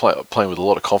 they're playing with a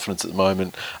lot of confidence at the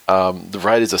moment. The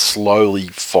Raiders are slowly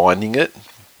finding it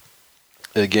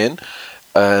again.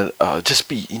 And just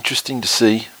be interesting to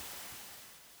see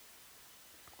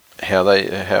how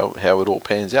it all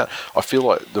pans out. I feel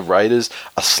like the Raiders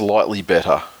are slightly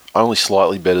better. Only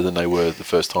slightly better than they were the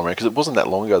first time around, because it wasn't that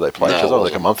long ago they played. It was only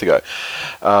like a month ago.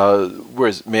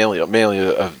 Whereas Manly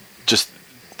are just,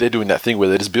 they're doing that thing where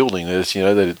they're just building. They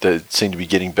seem to be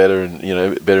getting better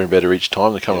and better each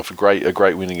time. They're coming off a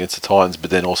great win against the Titans, but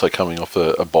then also coming off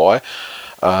a bye.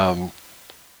 And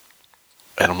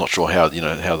I'm not sure how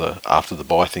the after the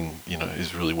bye thing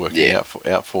is really working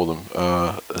out for them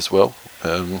as well.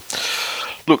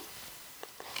 Look,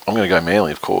 I'm going to go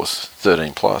Manly, of course,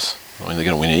 13 plus. I mean, they're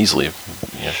going to win easily.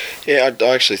 Yeah, I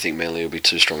actually think Manly will be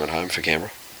too strong at home for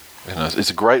Canberra. It's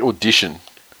a great audition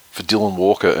for Dylan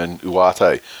Walker and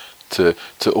Uate to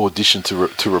audition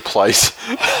to replace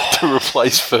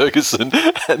Ferguson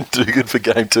and Dugan for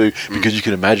game 2, because you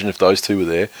can imagine if those two were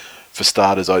there, for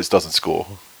starters, Oates doesn't score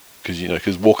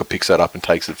because Walker picks that up and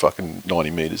takes it fucking 90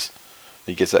 metres.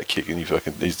 He gets that kick and he's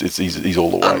all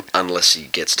the way. Unless he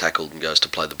gets tackled and goes to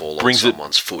play the ball on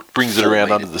someone's foot. Brings it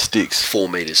around under the sticks. 4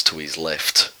 metres to his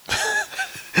left.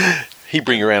 He'd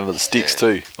bring it around under the sticks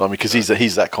too. I mean, because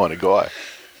he's that kind of guy.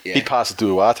 Yeah. He'd pass it to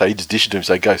Uate, he'd just dish it to him and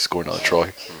say, go score another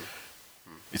try.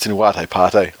 It's an Uate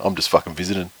party. I'm just fucking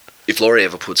visiting. If Laurie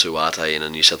ever puts Uate in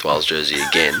a New South Wales jersey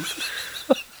again,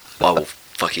 I will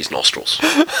fuck his nostrils.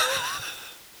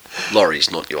 Laurie's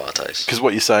not Uate's. Because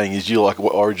what you're saying is you like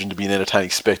Origin to be an entertaining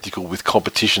spectacle with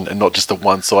competition and not just a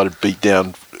one-sided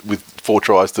beatdown with 4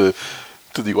 tries to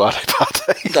the Uate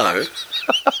party. No.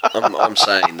 I'm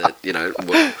saying that,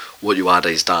 what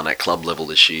Uate's done at club level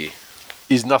this year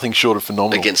is nothing short of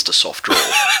phenomenal. Against a soft draw.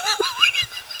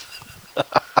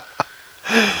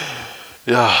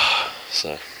 Yeah.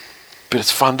 So. But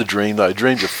it's fun to dream, though.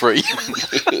 Dreams are free.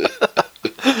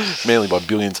 Manly by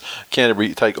billions.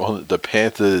 Canterbury take on the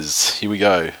Panthers. Here we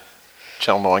go.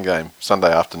 Channel 9 game,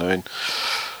 Sunday afternoon.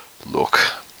 Look,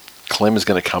 Clem is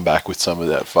going to come back with some of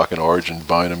that fucking Origin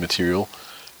boner material.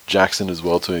 Jackson as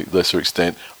well, to a lesser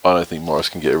extent. I don't think Morris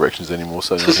can get erections anymore,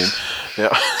 so not him.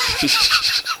 Yeah.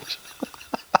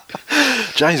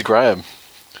 James Graham,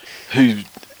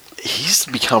 he's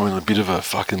becoming a bit of a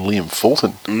fucking Liam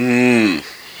Fulton.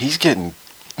 He's getting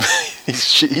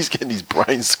his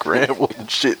brain scrambled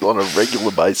and shit on a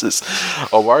regular basis.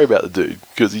 I worry about the dude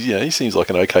because he seems like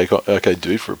an okay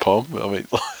dude for a pom. I mean,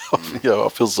 I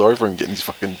feel sorry for him getting his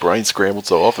fucking brain scrambled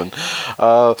so often.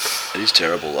 It is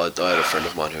terrible. I had a friend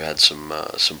of mine who had some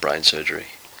brain surgery.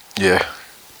 Yeah,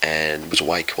 and was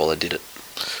awake while I did it.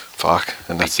 Fuck,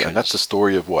 and that's the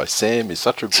story of why Sam is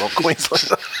such a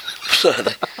Queenslander.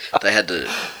 they had to,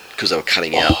 because they were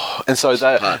cutting out. And so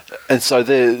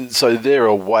they're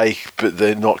awake, but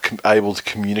they're not able to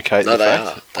communicate. No, the they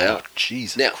fact? are. They are.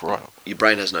 Jesus Now, Christ. your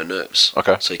brain has no nerves.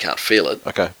 Okay. So you can't feel it.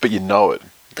 Okay, but you know it.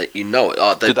 You know it.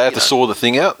 Oh, Did they have to saw the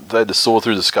thing out? They had to saw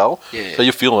through the skull. Yeah. So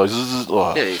you're feeling like, zzz,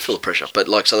 oh. Yeah, you feel the pressure. But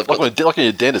like, so they've like got like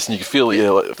a dentist, and you can feel it.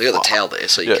 Yeah, like, they got the towel there,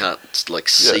 so you Yeah. can't like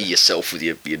see yourself with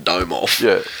your dome off.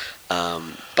 Yeah.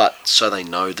 But so they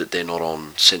know that they're not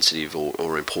on sensitive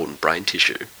or important brain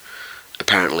tissue.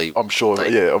 Apparently, I'm sure.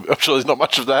 I'm sure there's not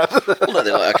much of that. well, no,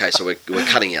 they're like, okay, so we're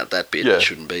cutting out that bit Yeah. that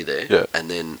shouldn't be there, Yeah. and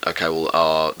then okay,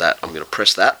 well, that I'm going to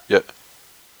press that, Yeah.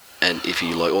 and if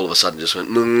you like all of a sudden just went,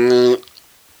 "Mm,"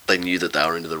 they knew that they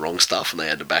were into the wrong stuff and they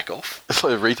had to back off. It's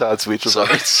like a retard switch or So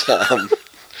something.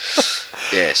 it's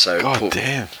yeah. So God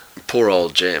damn. poor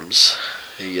old Gems.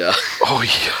 He Oh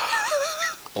yeah.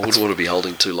 I wouldn't want to be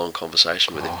holding too long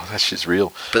conversation with him. Oh, that shit's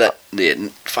real. But that, yeah,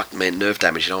 fuck, man, nerve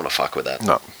damage. You don't want to fuck with that.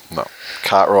 No.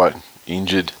 Cartwright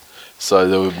injured. So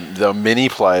there were many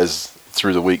players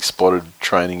through the week spotted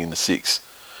training in the 6,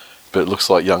 but it looks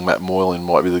like young Matt Moylan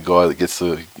might be the guy that gets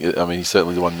the. I mean, he's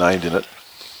certainly the one named in it.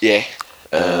 Yeah.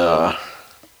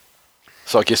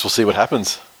 So I guess we'll see what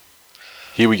happens.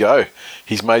 Here we go.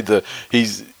 He's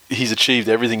achieved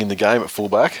everything in the game at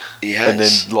fullback. He has. And then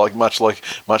much like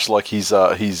his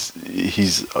older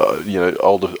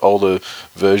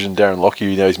version Darren Lockyer,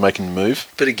 he's making the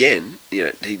move. But again,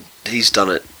 he's done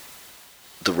it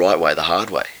the right way, the hard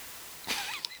way.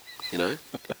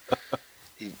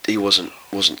 He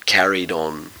wasn't carried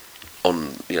on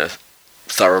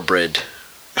thoroughbred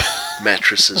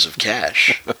mattresses of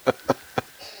cash.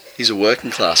 He's a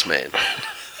working class man.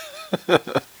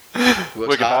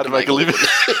 Working hard to make a living.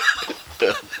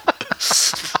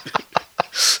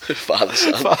 Father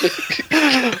son.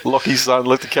 Lockie's son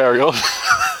left to carry on.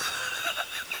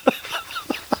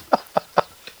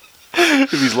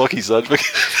 If he's Lockie's son.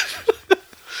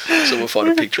 Someone find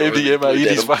a picture of him in MDMA blue in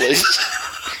his denim, face.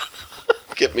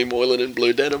 please. Get me Moylan in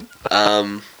blue denim.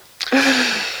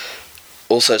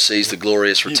 Also sees the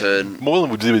glorious return. Moylan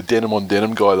would do a denim on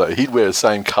denim guy though. He'd wear the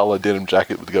same colour denim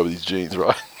jacket to go with his jeans,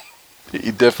 right?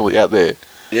 He'd definitely out there.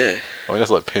 Yeah. I mean, that's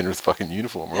like Penrith's fucking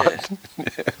uniform, right?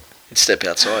 Yeah. He'd step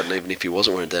outside, and even if he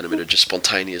wasn't wearing denim, it'd just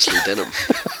spontaneously denim.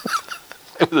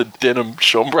 With a denim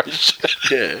chambray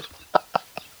shirt. Yeah.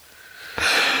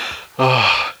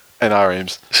 And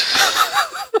RMs.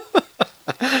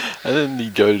 And then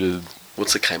he'd go to...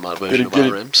 What's the Kmart version of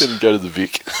RMs? Then he'd go to the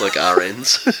Vic. Like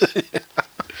RNs.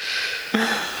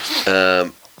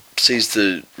 Sees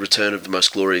the return of the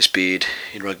most glorious beard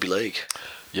in rugby league.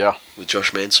 Yeah. With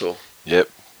Josh Mansour. Yep.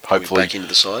 Hopefully. Back into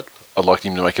the side. I'd like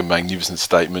him to make a magnificent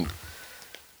statement.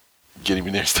 Get him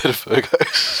in there instead of Fergo.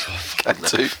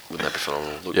 Wouldn't that be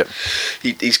phenomenal? Look, yep.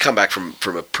 He's come back from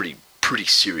a pretty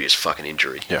serious fucking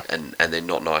injury. Yeah. And they're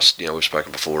not nice. We've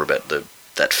spoken before about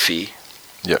that fear.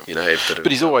 Yeah.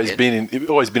 But he's always been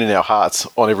in our hearts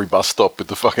on every bus stop with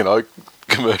the fucking Oak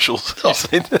commercials. Oh, it's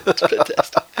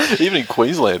fantastic. Even in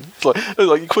Queensland. It's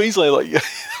like in Queensland,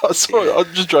 I saw it. I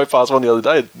just drove past one the other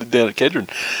day down at Kedron.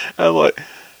 And I'm like,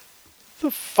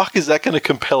 the fuck is that going to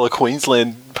compel a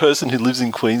Queensland person who lives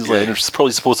in Queensland and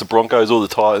probably supports the Broncos or the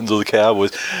Titans or the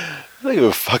Cowboys? I don't give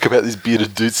a fuck about this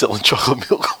bearded dude selling chocolate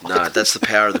milk. No, that's the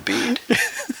power of the beard.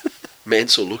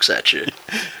 Mansour looks at you.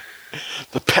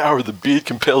 The power of the beard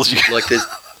compels you. Like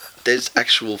there's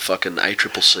actual fucking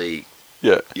ACCC,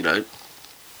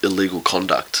 illegal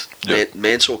conduct. Yep.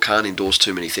 Mansour can't endorse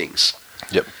too many things.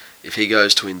 Yep. If he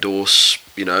goes to endorse,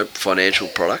 financial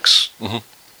products, mm-hmm.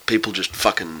 people just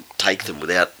fucking take them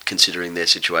without considering their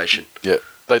situation. Yeah.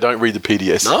 They don't read the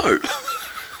PDS. No.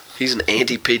 He's an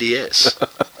anti-PDS.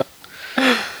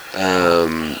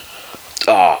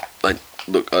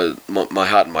 My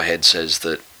heart and my head says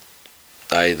that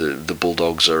the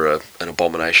Bulldogs are an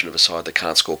abomination of a side that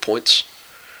can't score points,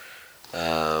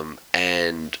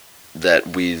 and that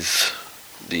with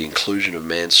the inclusion of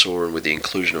Mansour and with the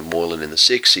inclusion of Moylan in the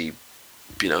 6, he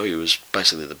was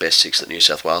basically the best 6 that New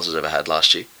South Wales has ever had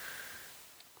last year.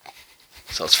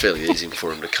 So it's fairly easy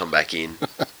for him to come back in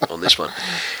on this one.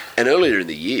 And earlier in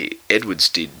the year, Edwards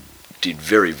did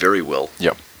very, very well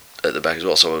at the back as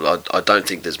well. So I don't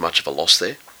think there's much of a loss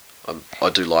there. I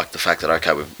do like the fact that,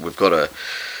 okay, we've got a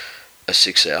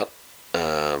 6 out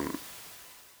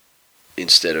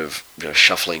instead of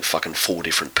shuffling fucking 4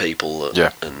 different people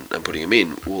and putting him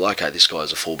in. Well, okay, this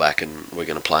guy's a fullback and we're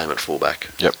going to play him at fullback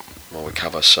while we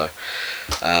cover. So,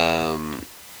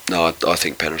 no, I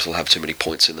think Penrith will have too many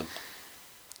points in them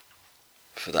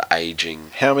for the ageing.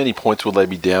 How many points will they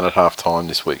be down at half time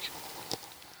this week?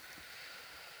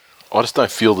 I just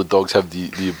don't feel the Dogs have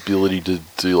the ability to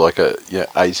do like a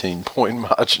 18-point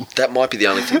margin. That might be the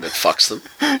only thing that fucks them.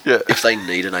 Yeah. If they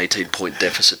need an 18-point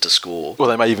deficit to score. Well,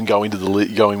 they may even go into the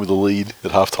lead, go in with the lead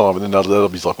at half time, and then that'll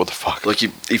be like, what the fuck? Like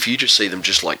if you just see them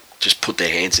just put their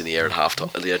hands in the air at half time,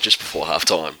 just before half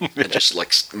time, and just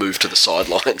like move to the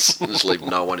sidelines and just leave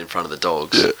no one in front of the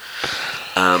Dogs. Yeah.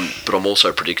 But I'm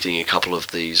also predicting a couple of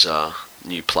these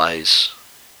new plays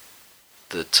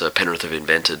that Penrith have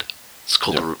invented. It's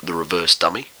called the reverse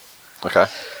dummy. Okay.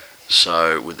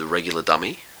 So with the regular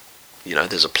dummy,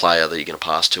 there's a player that you're going to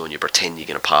pass to and you pretend you're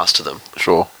going to pass to them.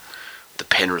 Sure. The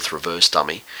Penrith reverse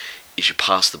dummy is you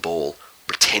pass the ball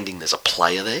pretending there's a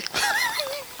player there.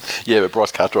 Yeah, but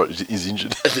Bryce Cartwright is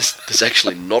injured. And there's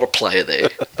actually not a player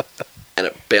there. And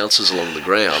it bounces along the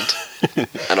ground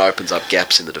and opens up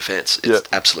gaps in the defence. It's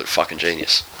absolute fucking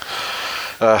genius.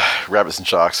 Rabbits and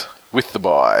Sharks with the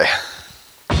bye.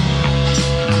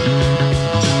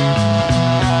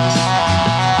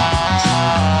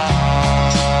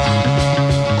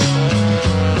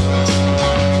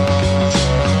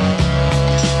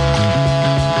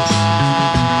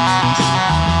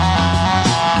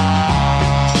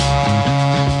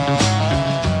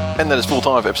 And that is full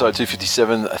time for episode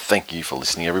 257. Thank you for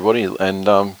listening, everybody. And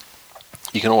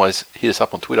you can always hit us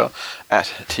up on Twitter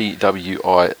at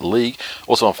TWI League.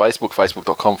 Also on Facebook,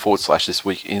 facebook.com/This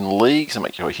Week in League. So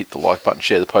make sure you hit the like button,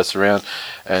 share the posts around.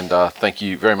 And thank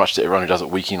you very much to everyone who does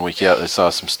it week in, week out. There's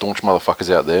some staunch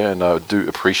motherfuckers out there, and I do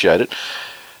appreciate it.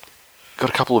 Got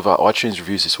a couple of iTunes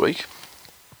reviews this week.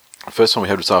 The first one we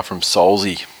had was from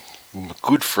Solzy. My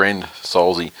good friend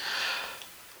Solzy.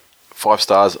 5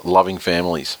 stars, loving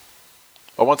families.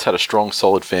 I once had a strong,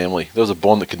 solid family. There was a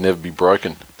bond that could never be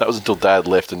broken. That was until Dad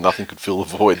left and nothing could fill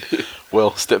the void.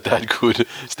 Well, Stepdad could.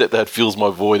 Stepdad fills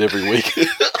my void every week.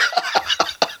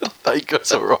 That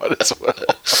goes alright as well.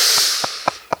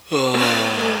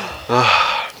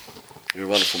 You're a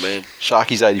wonderful man.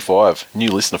 Sharkies85,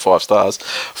 new listener, 5 stars.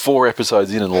 4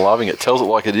 episodes in and loving it. Tells it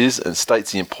like it is and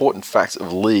states the important facts of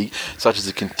the league, such as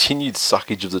the continued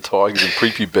suckage of the Tigers and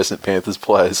prepubescent Panthers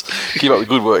players. Keep up the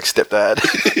good work, stepdad.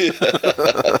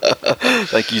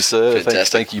 Thank you, sir.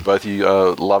 Thank you, both of you.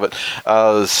 Love it.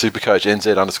 Supercoach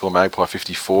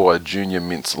NZ_Magpie54, Junior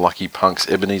Mints, Lucky Punks,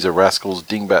 Ebenezer Rascals,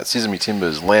 Dingbat, Sesame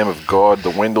Timbers, Lamb of God,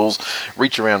 The Wendells,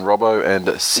 Reach Around Robbo,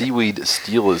 and Seaweed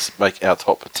Steelers make our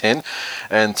top 10.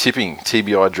 And tipping,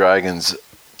 TBI Dragons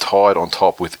tied on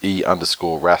top with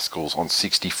E_Rascals on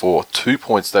 64. 2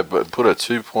 points. They put a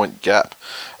 2-point gap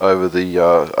over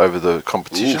the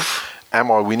competition. Oof. Am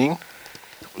I winning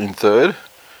in third?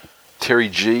 Terry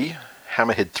G,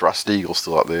 Hammerhead Thrust Eagle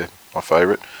still up there, my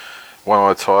favourite. One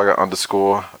Eye Tiger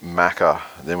 _Macca.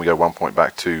 Then we go 1 point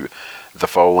back to the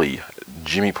Foley,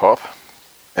 Jimmy Pop,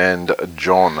 and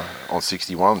John on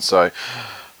 61. So I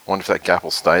wonder if that gap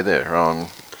will stay there.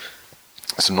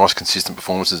 Some nice consistent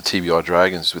performances of TBI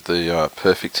Dragons with the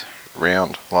perfect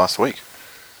round last week.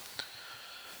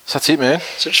 So that's it, man.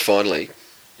 So just finally,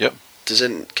 yep.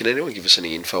 Can anyone give us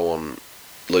any info on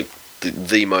like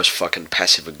the most fucking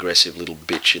passive aggressive little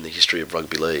bitch in the history of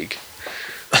rugby league?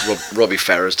 Robbie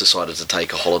Farah's decided to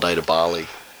take a holiday to Bali.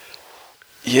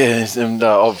 Yeah, and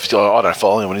I don't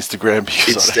follow him on Instagram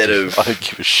because I don't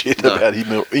give a shit about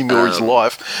him or his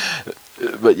life.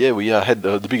 But yeah, we had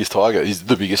the biggest tiger. He's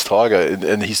the biggest tiger,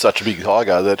 and he's such a big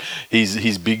tiger that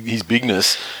his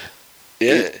bigness.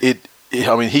 Yeah.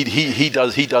 I mean, he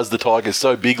does the tigers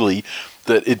so bigly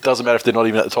that it doesn't matter if they're not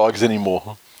even at the Tigers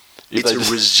anymore. It's a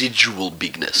residual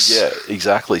bigness. Yeah,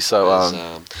 exactly.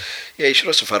 So you should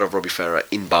also photo of Robbie Farah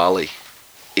in Bali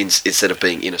instead of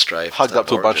being in Australia. Hugged up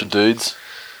to a bunch of dudes.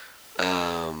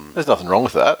 There's nothing wrong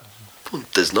with that. Well,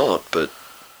 there's not, but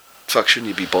fuck, shouldn't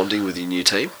you be bonding with your new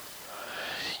team?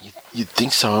 You'd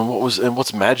think so. And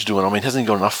what's Madge doing? I mean, hasn't he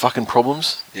got enough fucking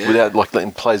problems without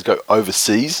letting players go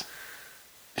overseas?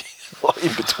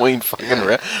 In between fucking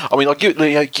around. I mean, give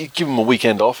him a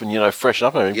weekend off and freshen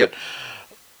up and everything. Yep.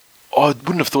 But I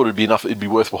wouldn't have thought it'd be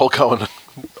worthwhile going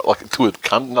to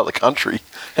another country.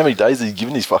 How many days are you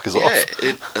giving these fuckers off?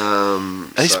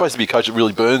 And he's supposed to be a coach that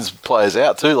really burns players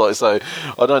out too. So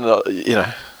I don't know.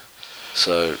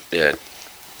 So yeah,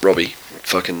 Robbie,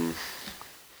 fucking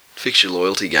fix your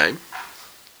loyalty game.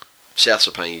 Souths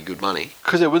are paying you good money.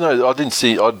 Because I didn't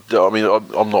see. I'm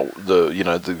not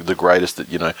the greatest at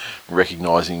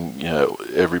recognising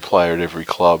every player at every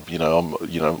club. I'm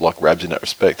like Rabs in that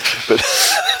respect. But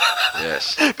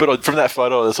yes. But from that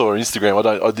photo I saw on Instagram,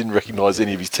 I didn't recognise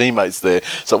any of his teammates there.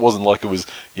 So it wasn't like it was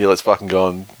let's fucking go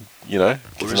and get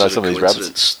to know some of these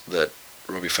rabbits. That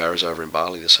Robbie Farah's over in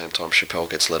Bali the same time Chappelle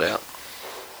gets let out.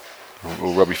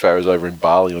 Well, Robbie Farah's over in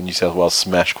Bali on New South Wales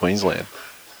smash Queensland.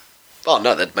 Oh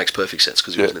no, that makes perfect sense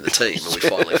because he wasn't in the team, and we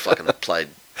finally fucking played.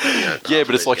 Yeah,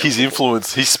 but it's like his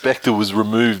influence, his spectre was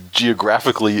removed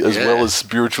geographically as well as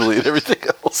spiritually and everything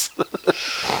else.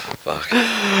 Fuck.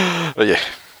 But yeah,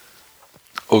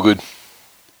 all good.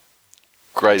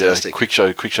 Great, Fantastic. quick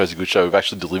show. Quick show's a good show. We've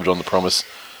actually delivered on the promise.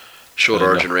 Short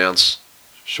Origin rounds.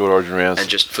 Short Origin rounds. And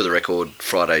just for the record,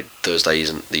 Friday, Thursday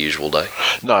isn't the usual day.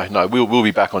 No, we'll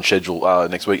be back on schedule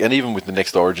next week, and even with the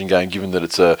next Origin game, given that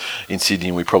it's in Sydney,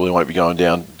 and we probably won't be going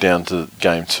down to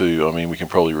game 2. I mean, we can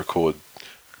probably record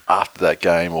after that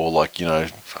game, or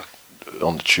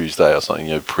on the Tuesday or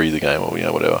something, pre the game or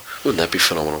whatever. Wouldn't that be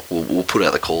phenomenal? We'll put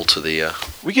out the call to the.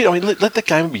 Let the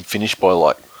game be finished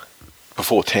by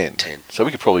before 10. 10. So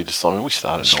we could probably just. I mean, we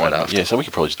started straight after. Yeah, so we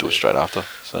could probably just do it straight after.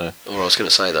 So. Or I was going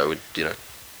to say though, we'd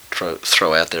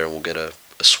throw out there and we'll get a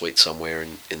suite somewhere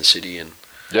in the city and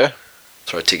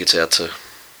throw tickets out to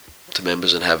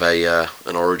members and have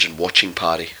an Origin watching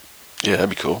party. Yeah, that'd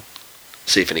be cool.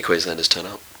 See if any Queenslanders turn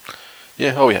up.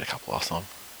 Yeah, we had a couple last time.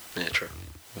 Yeah, true.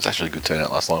 It was actually a good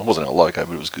turnout last time. It wasn't a loco,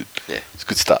 but it was good. Yeah. It's a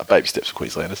good start. Baby steps for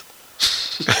Queenslanders.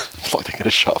 It's like they're going to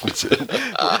show up. It's like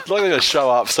they're going to show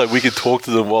up so we can talk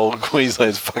to them while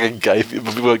Queensland's fucking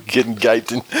getting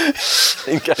gaped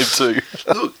in game 2.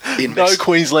 Look, no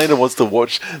Queenslander wants to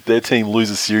watch their team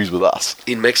lose a series with us.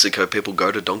 In Mexico, people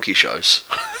go to donkey shows.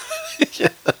 Yeah.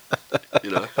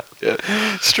 Yeah.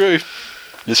 It's true.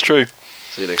 It's true.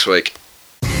 See you next week.